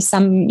or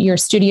your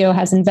studio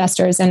has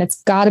investors and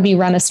it's got to be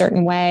run a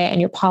certain way and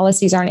your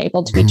policies aren't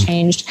able to be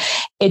changed,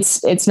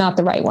 it's not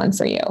the right one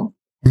for you.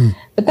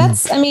 But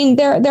that's, I mean,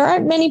 there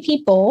aren't many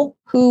people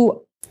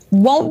who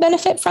won't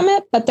benefit from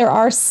it, but there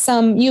are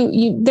some,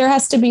 there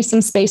has to be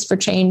some space for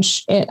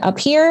change up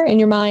here in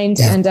your mind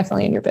and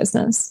definitely in your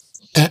business.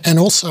 And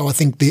also I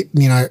think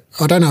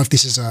I don't know if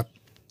this is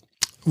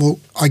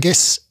I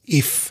guess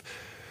if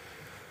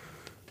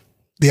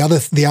the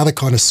other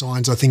kind of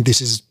signs I think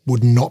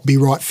would not be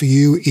right for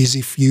you is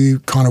if you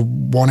kind of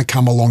want to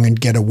come along and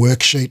get a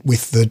worksheet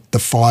with the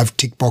 5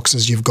 tick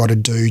boxes you've got to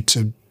do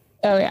to,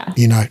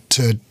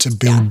 to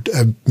build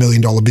 $1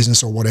 million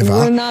business or whatever.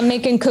 We're not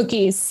making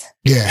cookies.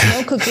 Yeah.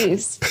 No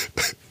cookies.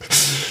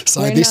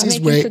 So this is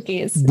where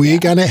we're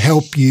going to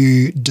help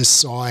you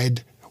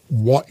decide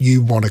what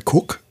you want to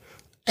cook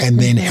and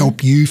then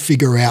help you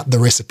figure out the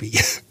recipe.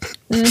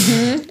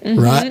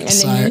 Right?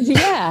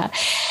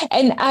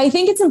 And I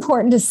think it's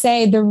important to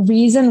say the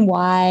reason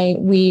why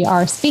we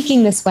are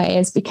speaking this way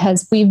is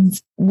because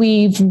we've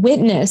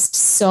witnessed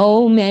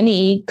so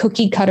many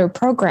cookie cutter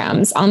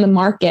programs on the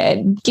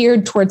market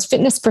geared towards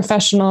fitness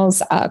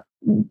professionals,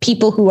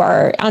 people who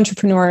are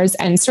entrepreneurs,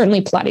 and certainly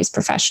Pilates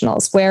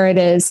professionals, where it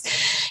is,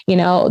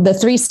 the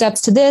 3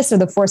 steps to this or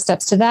the 4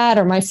 steps to that,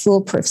 or my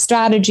foolproof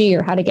strategy,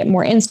 or how to get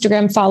more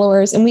Instagram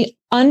followers. And we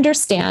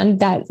understand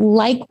that,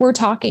 like we're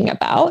talking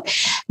about,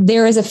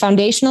 there is a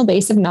foundational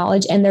base of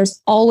knowledge and there's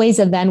always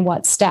a then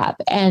what step.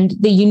 And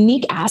the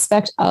unique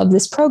aspect of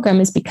this program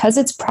is because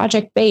it's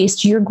project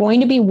based, you're going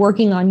to be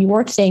working on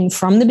your thing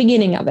from the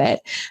beginning of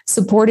it,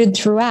 supported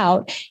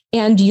throughout,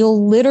 and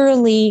you'll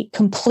literally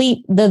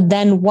complete the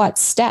then what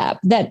step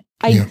that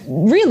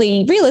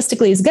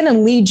realistically is going to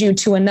lead you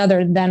to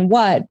another then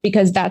what,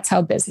 because that's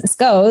how business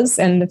goes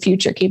and the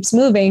future keeps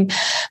moving.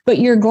 But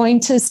you're going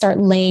to start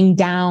laying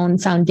down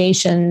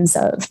foundations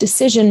of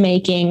decision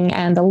making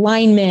and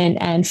alignment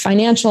and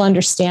financial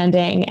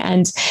understanding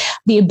and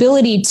the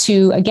ability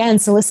to, again,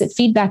 solicit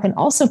feedback and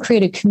also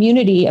create a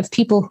community of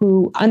people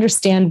who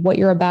understand what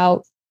you're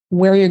about,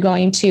 where you're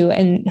going to,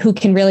 and who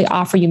can really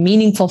offer you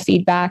meaningful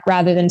feedback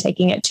rather than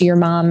taking it to your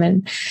mom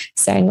and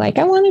saying like,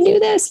 I want to do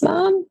this,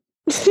 Mom.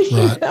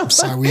 Right.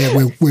 So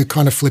we're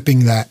kind of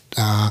flipping that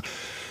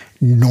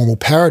normal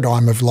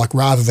paradigm of like,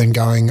 rather than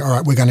going, all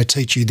right, we're going to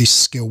teach you this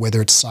skill,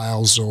 whether it's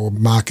sales or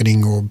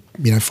marketing or,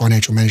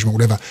 financial management,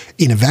 whatever,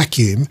 in a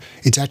vacuum,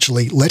 it's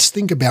actually, let's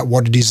think about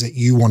what it is that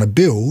you want to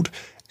build.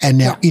 And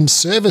now in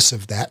service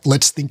of that,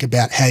 let's think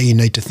about how you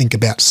need to think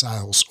about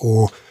sales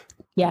or,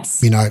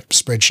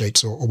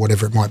 spreadsheets or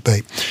whatever it might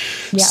be.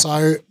 Yeah.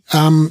 So,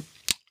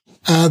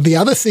 the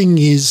other thing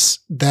is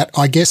that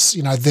I guess,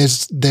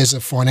 there's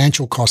a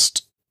financial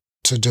cost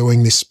to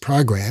doing this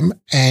program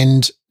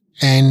and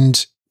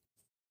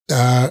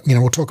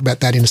we'll talk about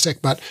that in a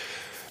sec, but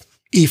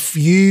if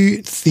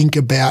you think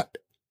about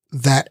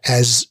that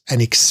as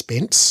an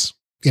expense,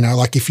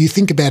 like if you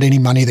think about any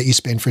money that you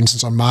spend, for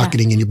instance, on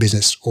marketing in your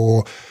business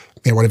or,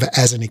 whatever,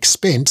 as an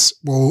expense,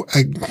 well,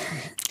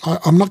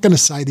 I'm not going to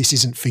say this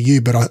isn't for you,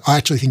 but I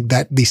actually think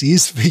that this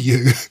is for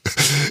you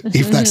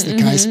if that's the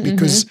case,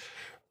 because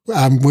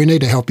we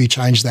need to help you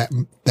change that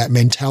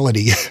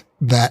mentality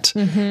that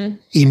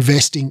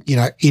investing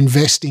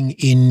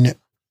in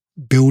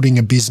building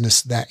a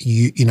business that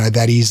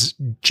that is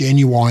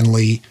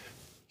genuinely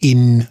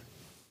in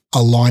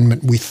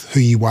alignment with who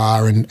you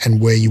are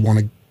and where you want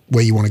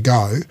to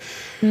go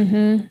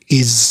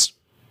is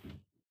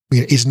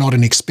not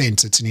an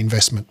expense, it's an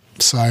investment.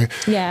 So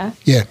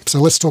so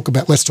let's talk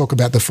about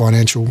the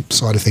financial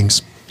side of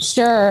things.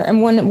 Sure.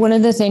 And one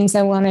of the things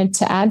I wanted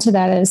to add to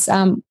that is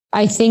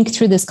I think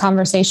through this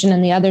conversation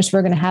and the others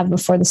we're going to have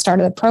before the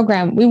start of the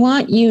program, we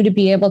want you to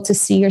be able to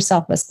see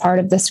yourself as part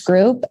of this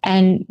group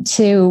and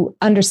to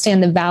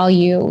understand the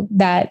value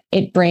that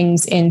it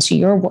brings into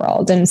your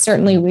world. And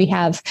certainly we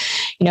have,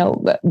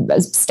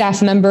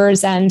 staff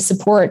members and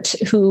support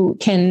who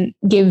can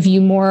give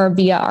you more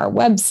via our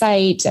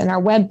website and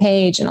our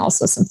webpage, and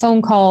also some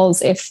phone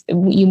calls if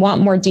you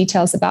want more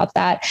details about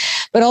that.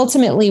 But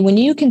ultimately, when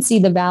you can see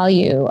the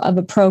value of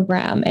a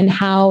program and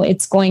how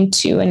it's going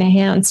to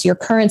enhance your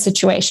current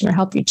situation or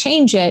help you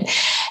change it,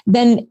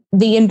 then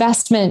the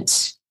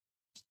investment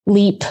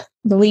leap,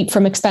 the leap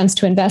from expense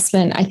to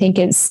investment, I think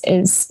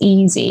is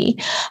easy.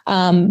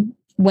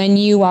 When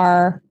you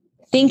are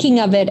thinking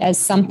of it as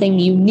something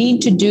you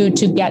need to do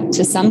to get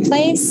to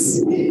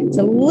someplace, it's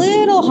a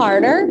little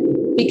harder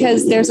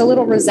because there's a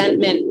little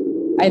resentment,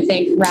 I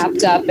think,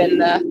 wrapped up in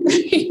the,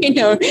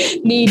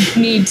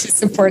 need to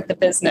support the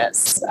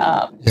business.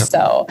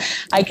 So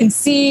I can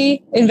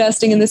see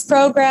investing in this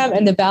program,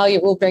 and the value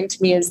it will bring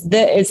to me is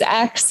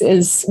X,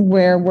 is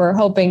where we're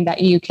hoping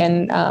that you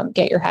can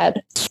get your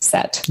head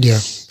set. Yeah.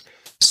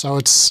 So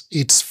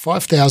it's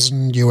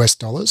 5,000 US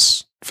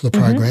dollars for the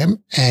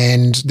program,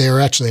 and there are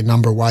actually a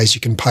number of ways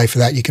you can pay for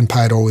that. You can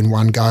pay it all in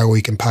one go, or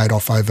you can pay it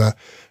off over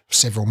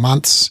several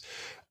months,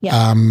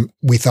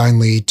 with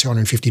only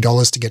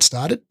 $250 to get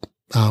started,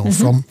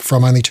 from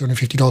only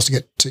 $250 to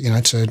get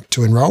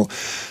to enroll.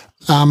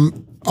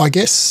 I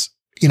guess,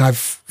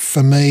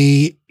 for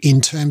me,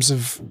 in terms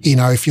of,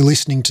 if you're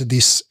listening to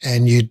this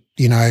and you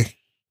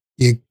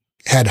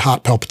had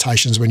heart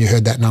palpitations when you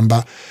heard that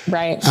number,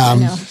 right?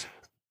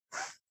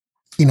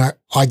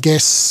 I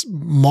guess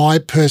my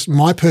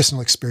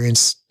personal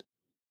experience,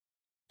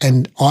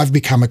 and I've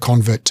become a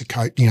convert to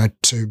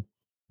to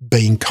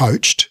being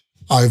coached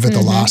over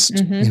the last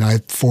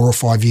 4 or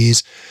 5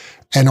 years,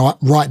 and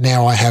right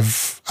now I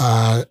have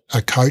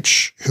a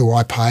coach who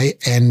I pay,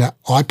 and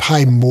I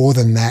pay more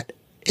than that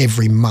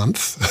every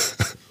month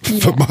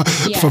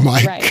for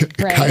my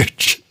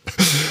coach.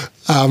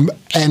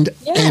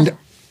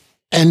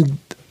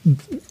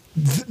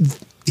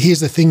 Here's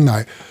the thing,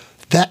 though,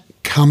 that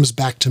comes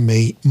back to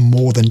me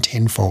more than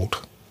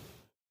tenfold.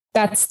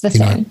 That's the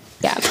thing.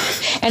 Yeah.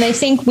 And I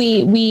think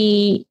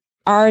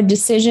our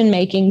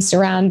decision-making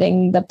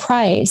surrounding the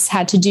price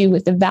had to do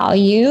with the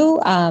value,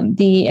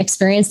 the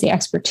experience, the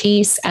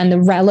expertise, and the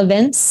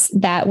relevance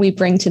that we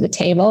bring to the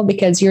table,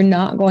 because you're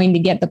not going to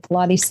get the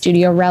Pilates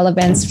studio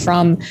relevance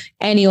from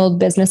any old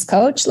business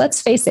coach.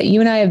 Let's face it,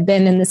 you and I have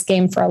been in this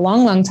game for a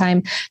long, long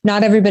time.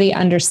 Not everybody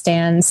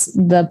understands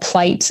the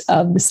plight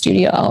of the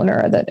studio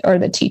owner or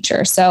the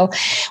teacher. So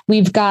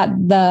we've got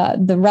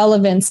the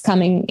relevance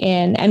coming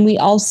in, and we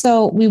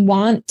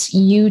want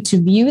you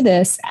to view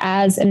this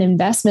as an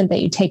investment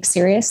that you take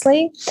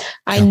seriously.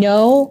 I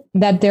know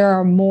that there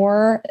are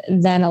more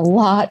than a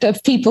lot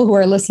of people who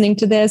are listening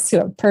to this who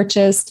have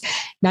purchased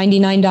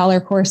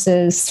 $99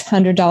 courses,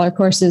 $100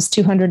 courses,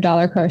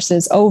 $200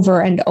 courses over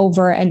and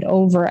over and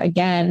over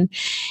again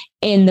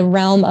in the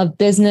realm of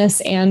business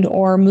and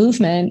or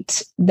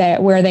movement,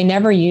 where they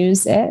never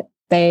use it.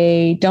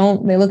 They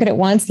look at it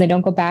once, they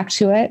don't go back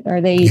to it, or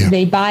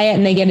they buy it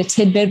and they get a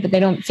tidbit, but they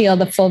don't feel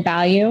the full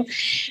value.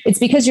 It's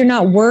because you're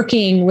not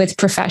working with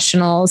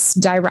professionals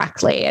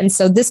directly. And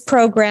so this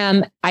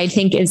program, I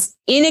think, is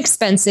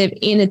inexpensive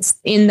in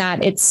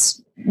that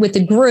it's with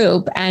a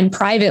group, and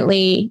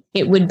privately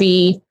it would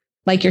be,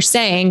 like you're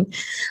saying,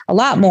 a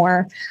lot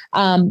more.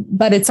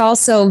 But it's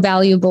also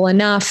valuable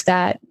enough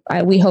that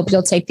we hope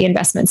you'll take the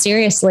investment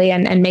seriously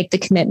and make the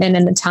commitment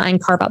and the time,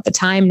 carve out the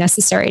time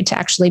necessary to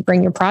actually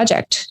bring your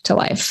project to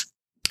life.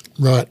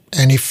 Right.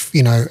 And if,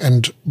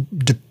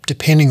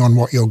 depending on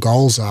what your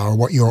goals are, or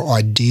what your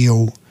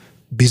ideal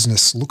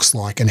business looks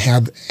like, and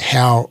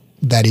how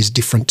that is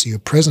different to your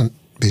present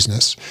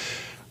business,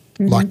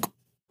 like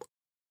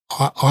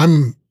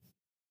I'm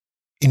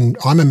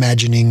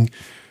imagining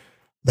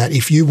that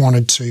if you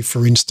wanted to,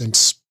 for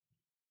instance,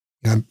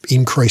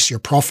 increase your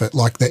profit,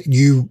 like that,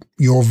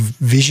 your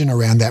vision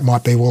around that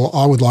might be, well,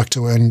 I would like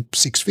to earn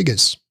 6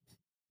 figures,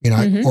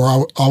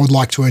 or I would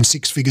like to earn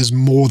 6 figures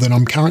more than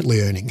I'm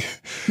currently earning,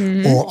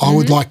 or I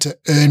would like to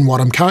earn what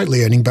I'm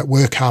currently earning, but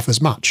work half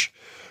as much.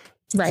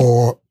 Right.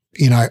 Or,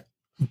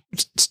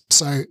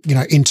 so,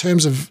 in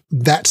terms of,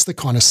 that's the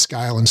kind of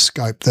scale and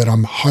scope that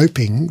I'm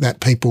hoping that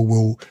people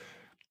will,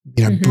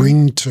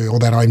 bring to, or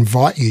that I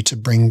invite you to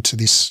bring to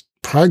this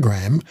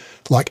program.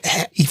 Like,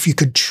 if you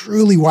could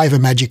truly wave a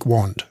magic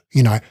wand,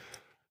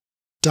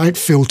 don't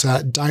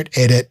filter, don't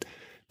edit,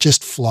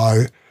 just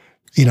flow,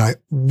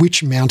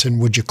 which mountain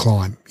would you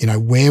climb?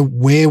 Where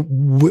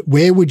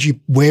would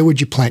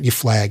you plant your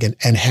flag,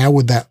 and how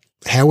would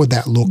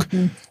that look?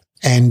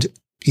 And,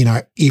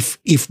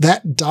 if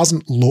that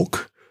doesn't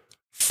look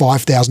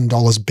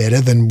 $5,000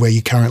 better than where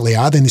you currently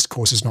are, then this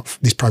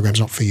program's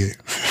not for you.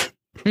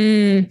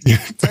 There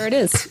it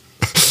is.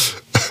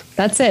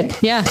 That's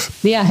it. Yeah.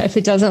 Yeah. If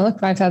it doesn't look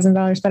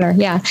 $5,000 better.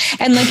 Yeah.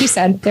 And like you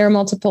said, there are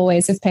multiple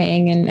ways of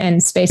paying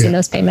and spacing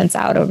those payments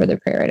out over the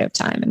period of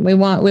time. And we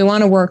want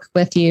to work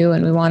with you,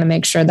 and we want to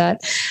make sure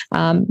that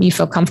you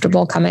feel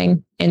comfortable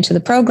coming into the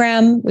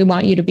program. We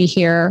want you to be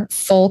here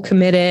full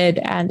committed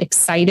and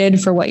excited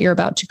for what you're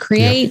about to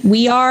create.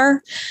 We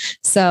are.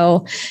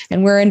 So,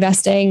 and we're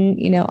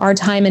investing, our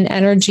time and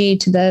energy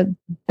to the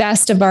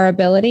best of our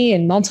ability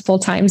in multiple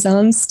time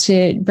zones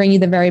to bring you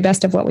the very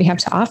best of what we have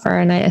to offer.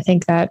 And I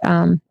think that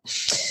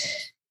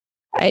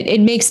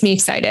it makes me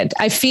excited.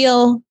 I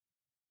feel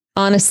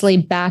honestly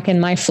back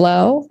in my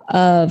flow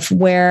of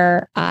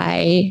where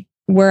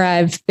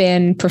I've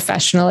been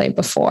professionally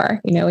before.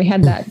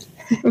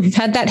 We've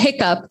had that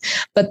hiccup,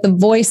 but the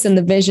voice and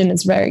the vision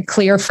is very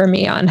clear for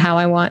me on how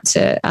I want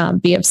to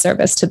be of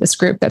service to this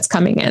group that's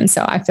coming in.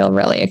 So I feel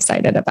really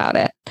excited about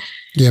it.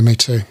 Yeah, me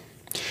too.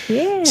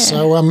 Yeah.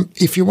 So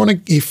if you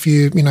want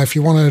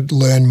to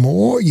learn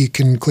more, you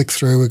can click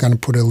through. We're going to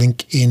put a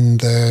link in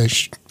the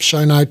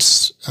show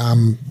notes.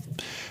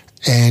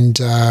 And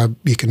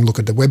you can look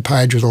at the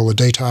webpage with all the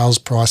details,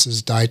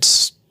 prices,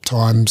 dates,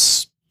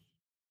 times,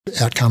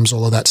 outcomes,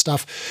 all of that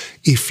stuff.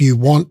 If you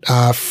want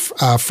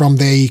from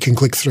there, you can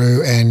click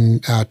through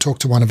and talk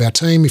to one of our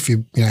team if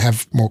you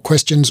have more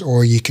questions,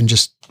 or you can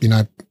just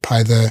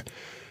pay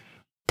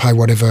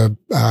whatever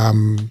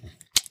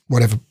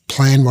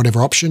plan,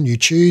 whatever option you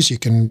choose. You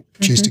can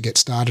choose to get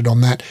started on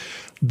that.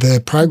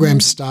 The program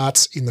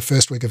starts in the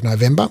first week of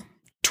November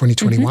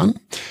 2021.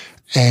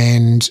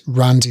 And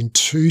runs in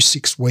 2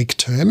 6-week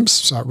terms.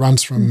 So it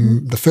runs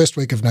from the first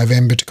week of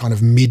November to kind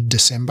of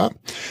mid-December.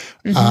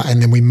 And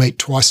then we meet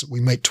twice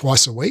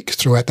a week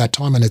throughout that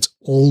time, and it's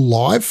all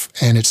live,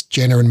 and it's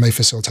Jenna and me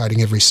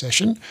facilitating every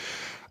session.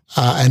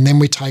 And then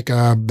we take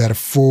about a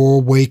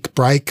 5-week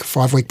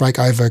break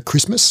over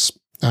Christmas.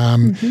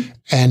 And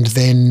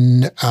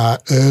then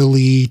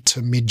early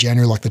to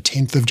mid-January, like the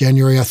 10th of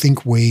January, I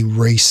think, we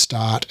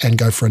restart and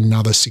go for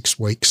another 6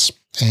 weeks.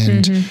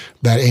 And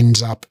that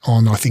ends up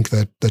on, I think,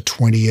 the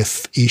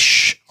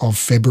 20th-ish of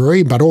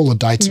February. But all the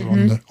dates are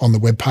on the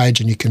webpage,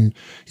 and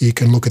you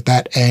can look at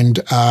that. And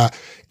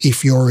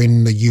if you're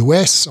in the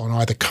US on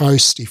either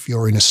coast, if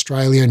you're in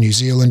Australia, New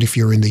Zealand, if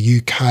you're in the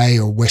UK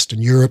or Western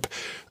Europe,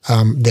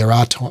 there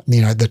are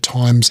the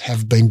times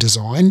have been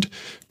designed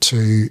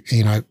to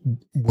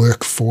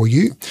work for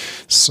you.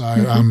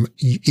 So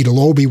it'll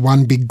all be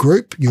one big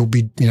group. You'll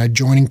be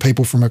joining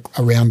people from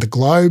around the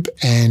globe,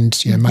 and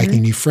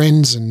making new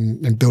friends and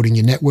building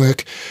your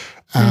network.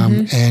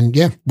 And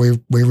yeah, we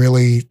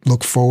really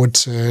look forward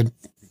to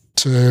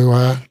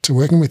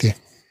working with you.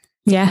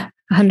 Yeah,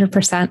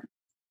 100%.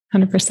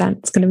 100%.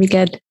 It's going to be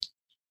good.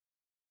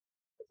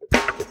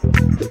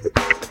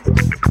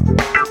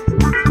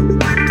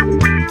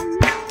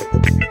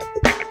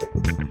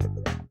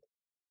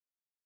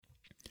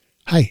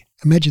 Hey,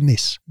 imagine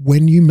this.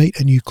 When you meet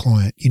a new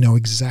client, you know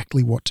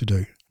exactly what to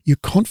do. You're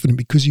confident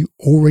because you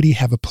already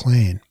have a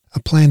plan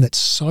that's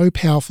so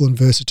powerful and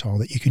versatile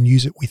that you can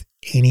use it with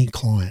any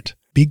client.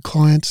 Big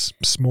clients,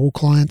 small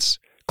clients,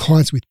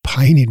 clients with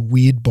pain in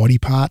weird body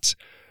parts,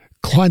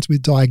 clients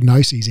with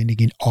diagnoses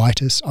ending in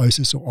itis,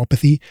 osis, or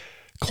opathy,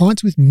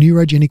 clients with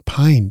neurogenic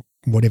pain,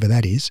 whatever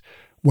that is.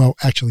 Well,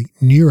 actually,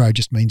 neuro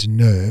just means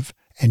nerve,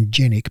 and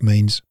genic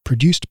means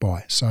produced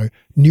by. So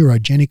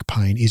neurogenic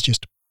pain is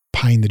just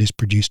pain that is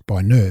produced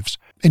by nerves.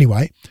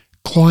 Anyway,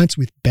 clients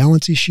with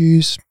balance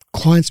issues,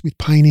 clients with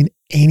pain in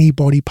any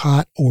body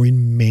part or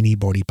in many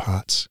body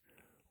parts,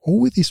 all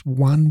with this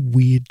one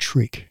weird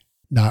trick.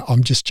 No,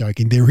 I'm just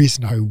joking. There is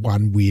no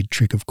one weird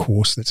trick, of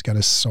course, that's going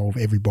to solve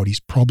everybody's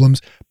problems.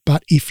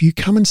 But if you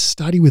come and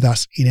study with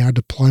us in our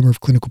Diploma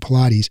of Clinical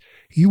Pilates,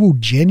 you will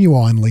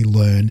genuinely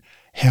learn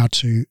how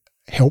to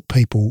help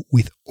people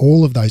with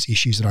all of those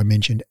issues that I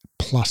mentioned,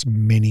 plus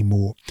many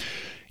more.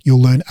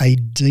 You'll learn a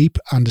deep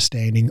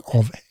understanding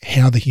of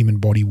how the human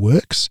body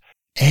works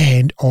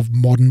and of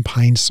modern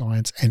pain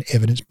science and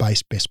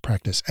evidence-based best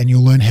practice. And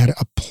you'll learn how to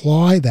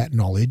apply that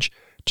knowledge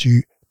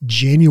to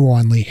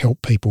genuinely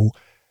help people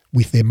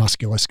with their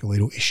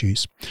musculoskeletal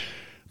issues.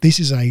 This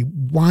is a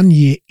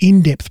 1-year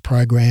in-depth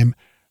program.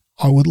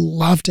 I would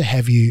love to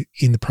have you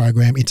in the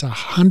program. It's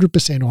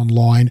 100%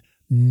 online,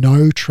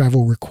 no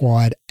travel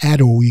required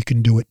at all. You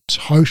can do it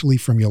totally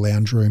from your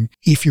lounge room.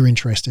 If you're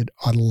interested,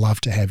 I'd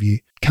love to have you.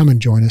 Come and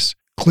join us.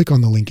 Click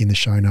on the link in the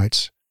show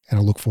notes, and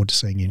I look forward to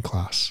seeing you in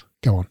class.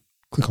 Go on,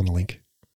 click on the link.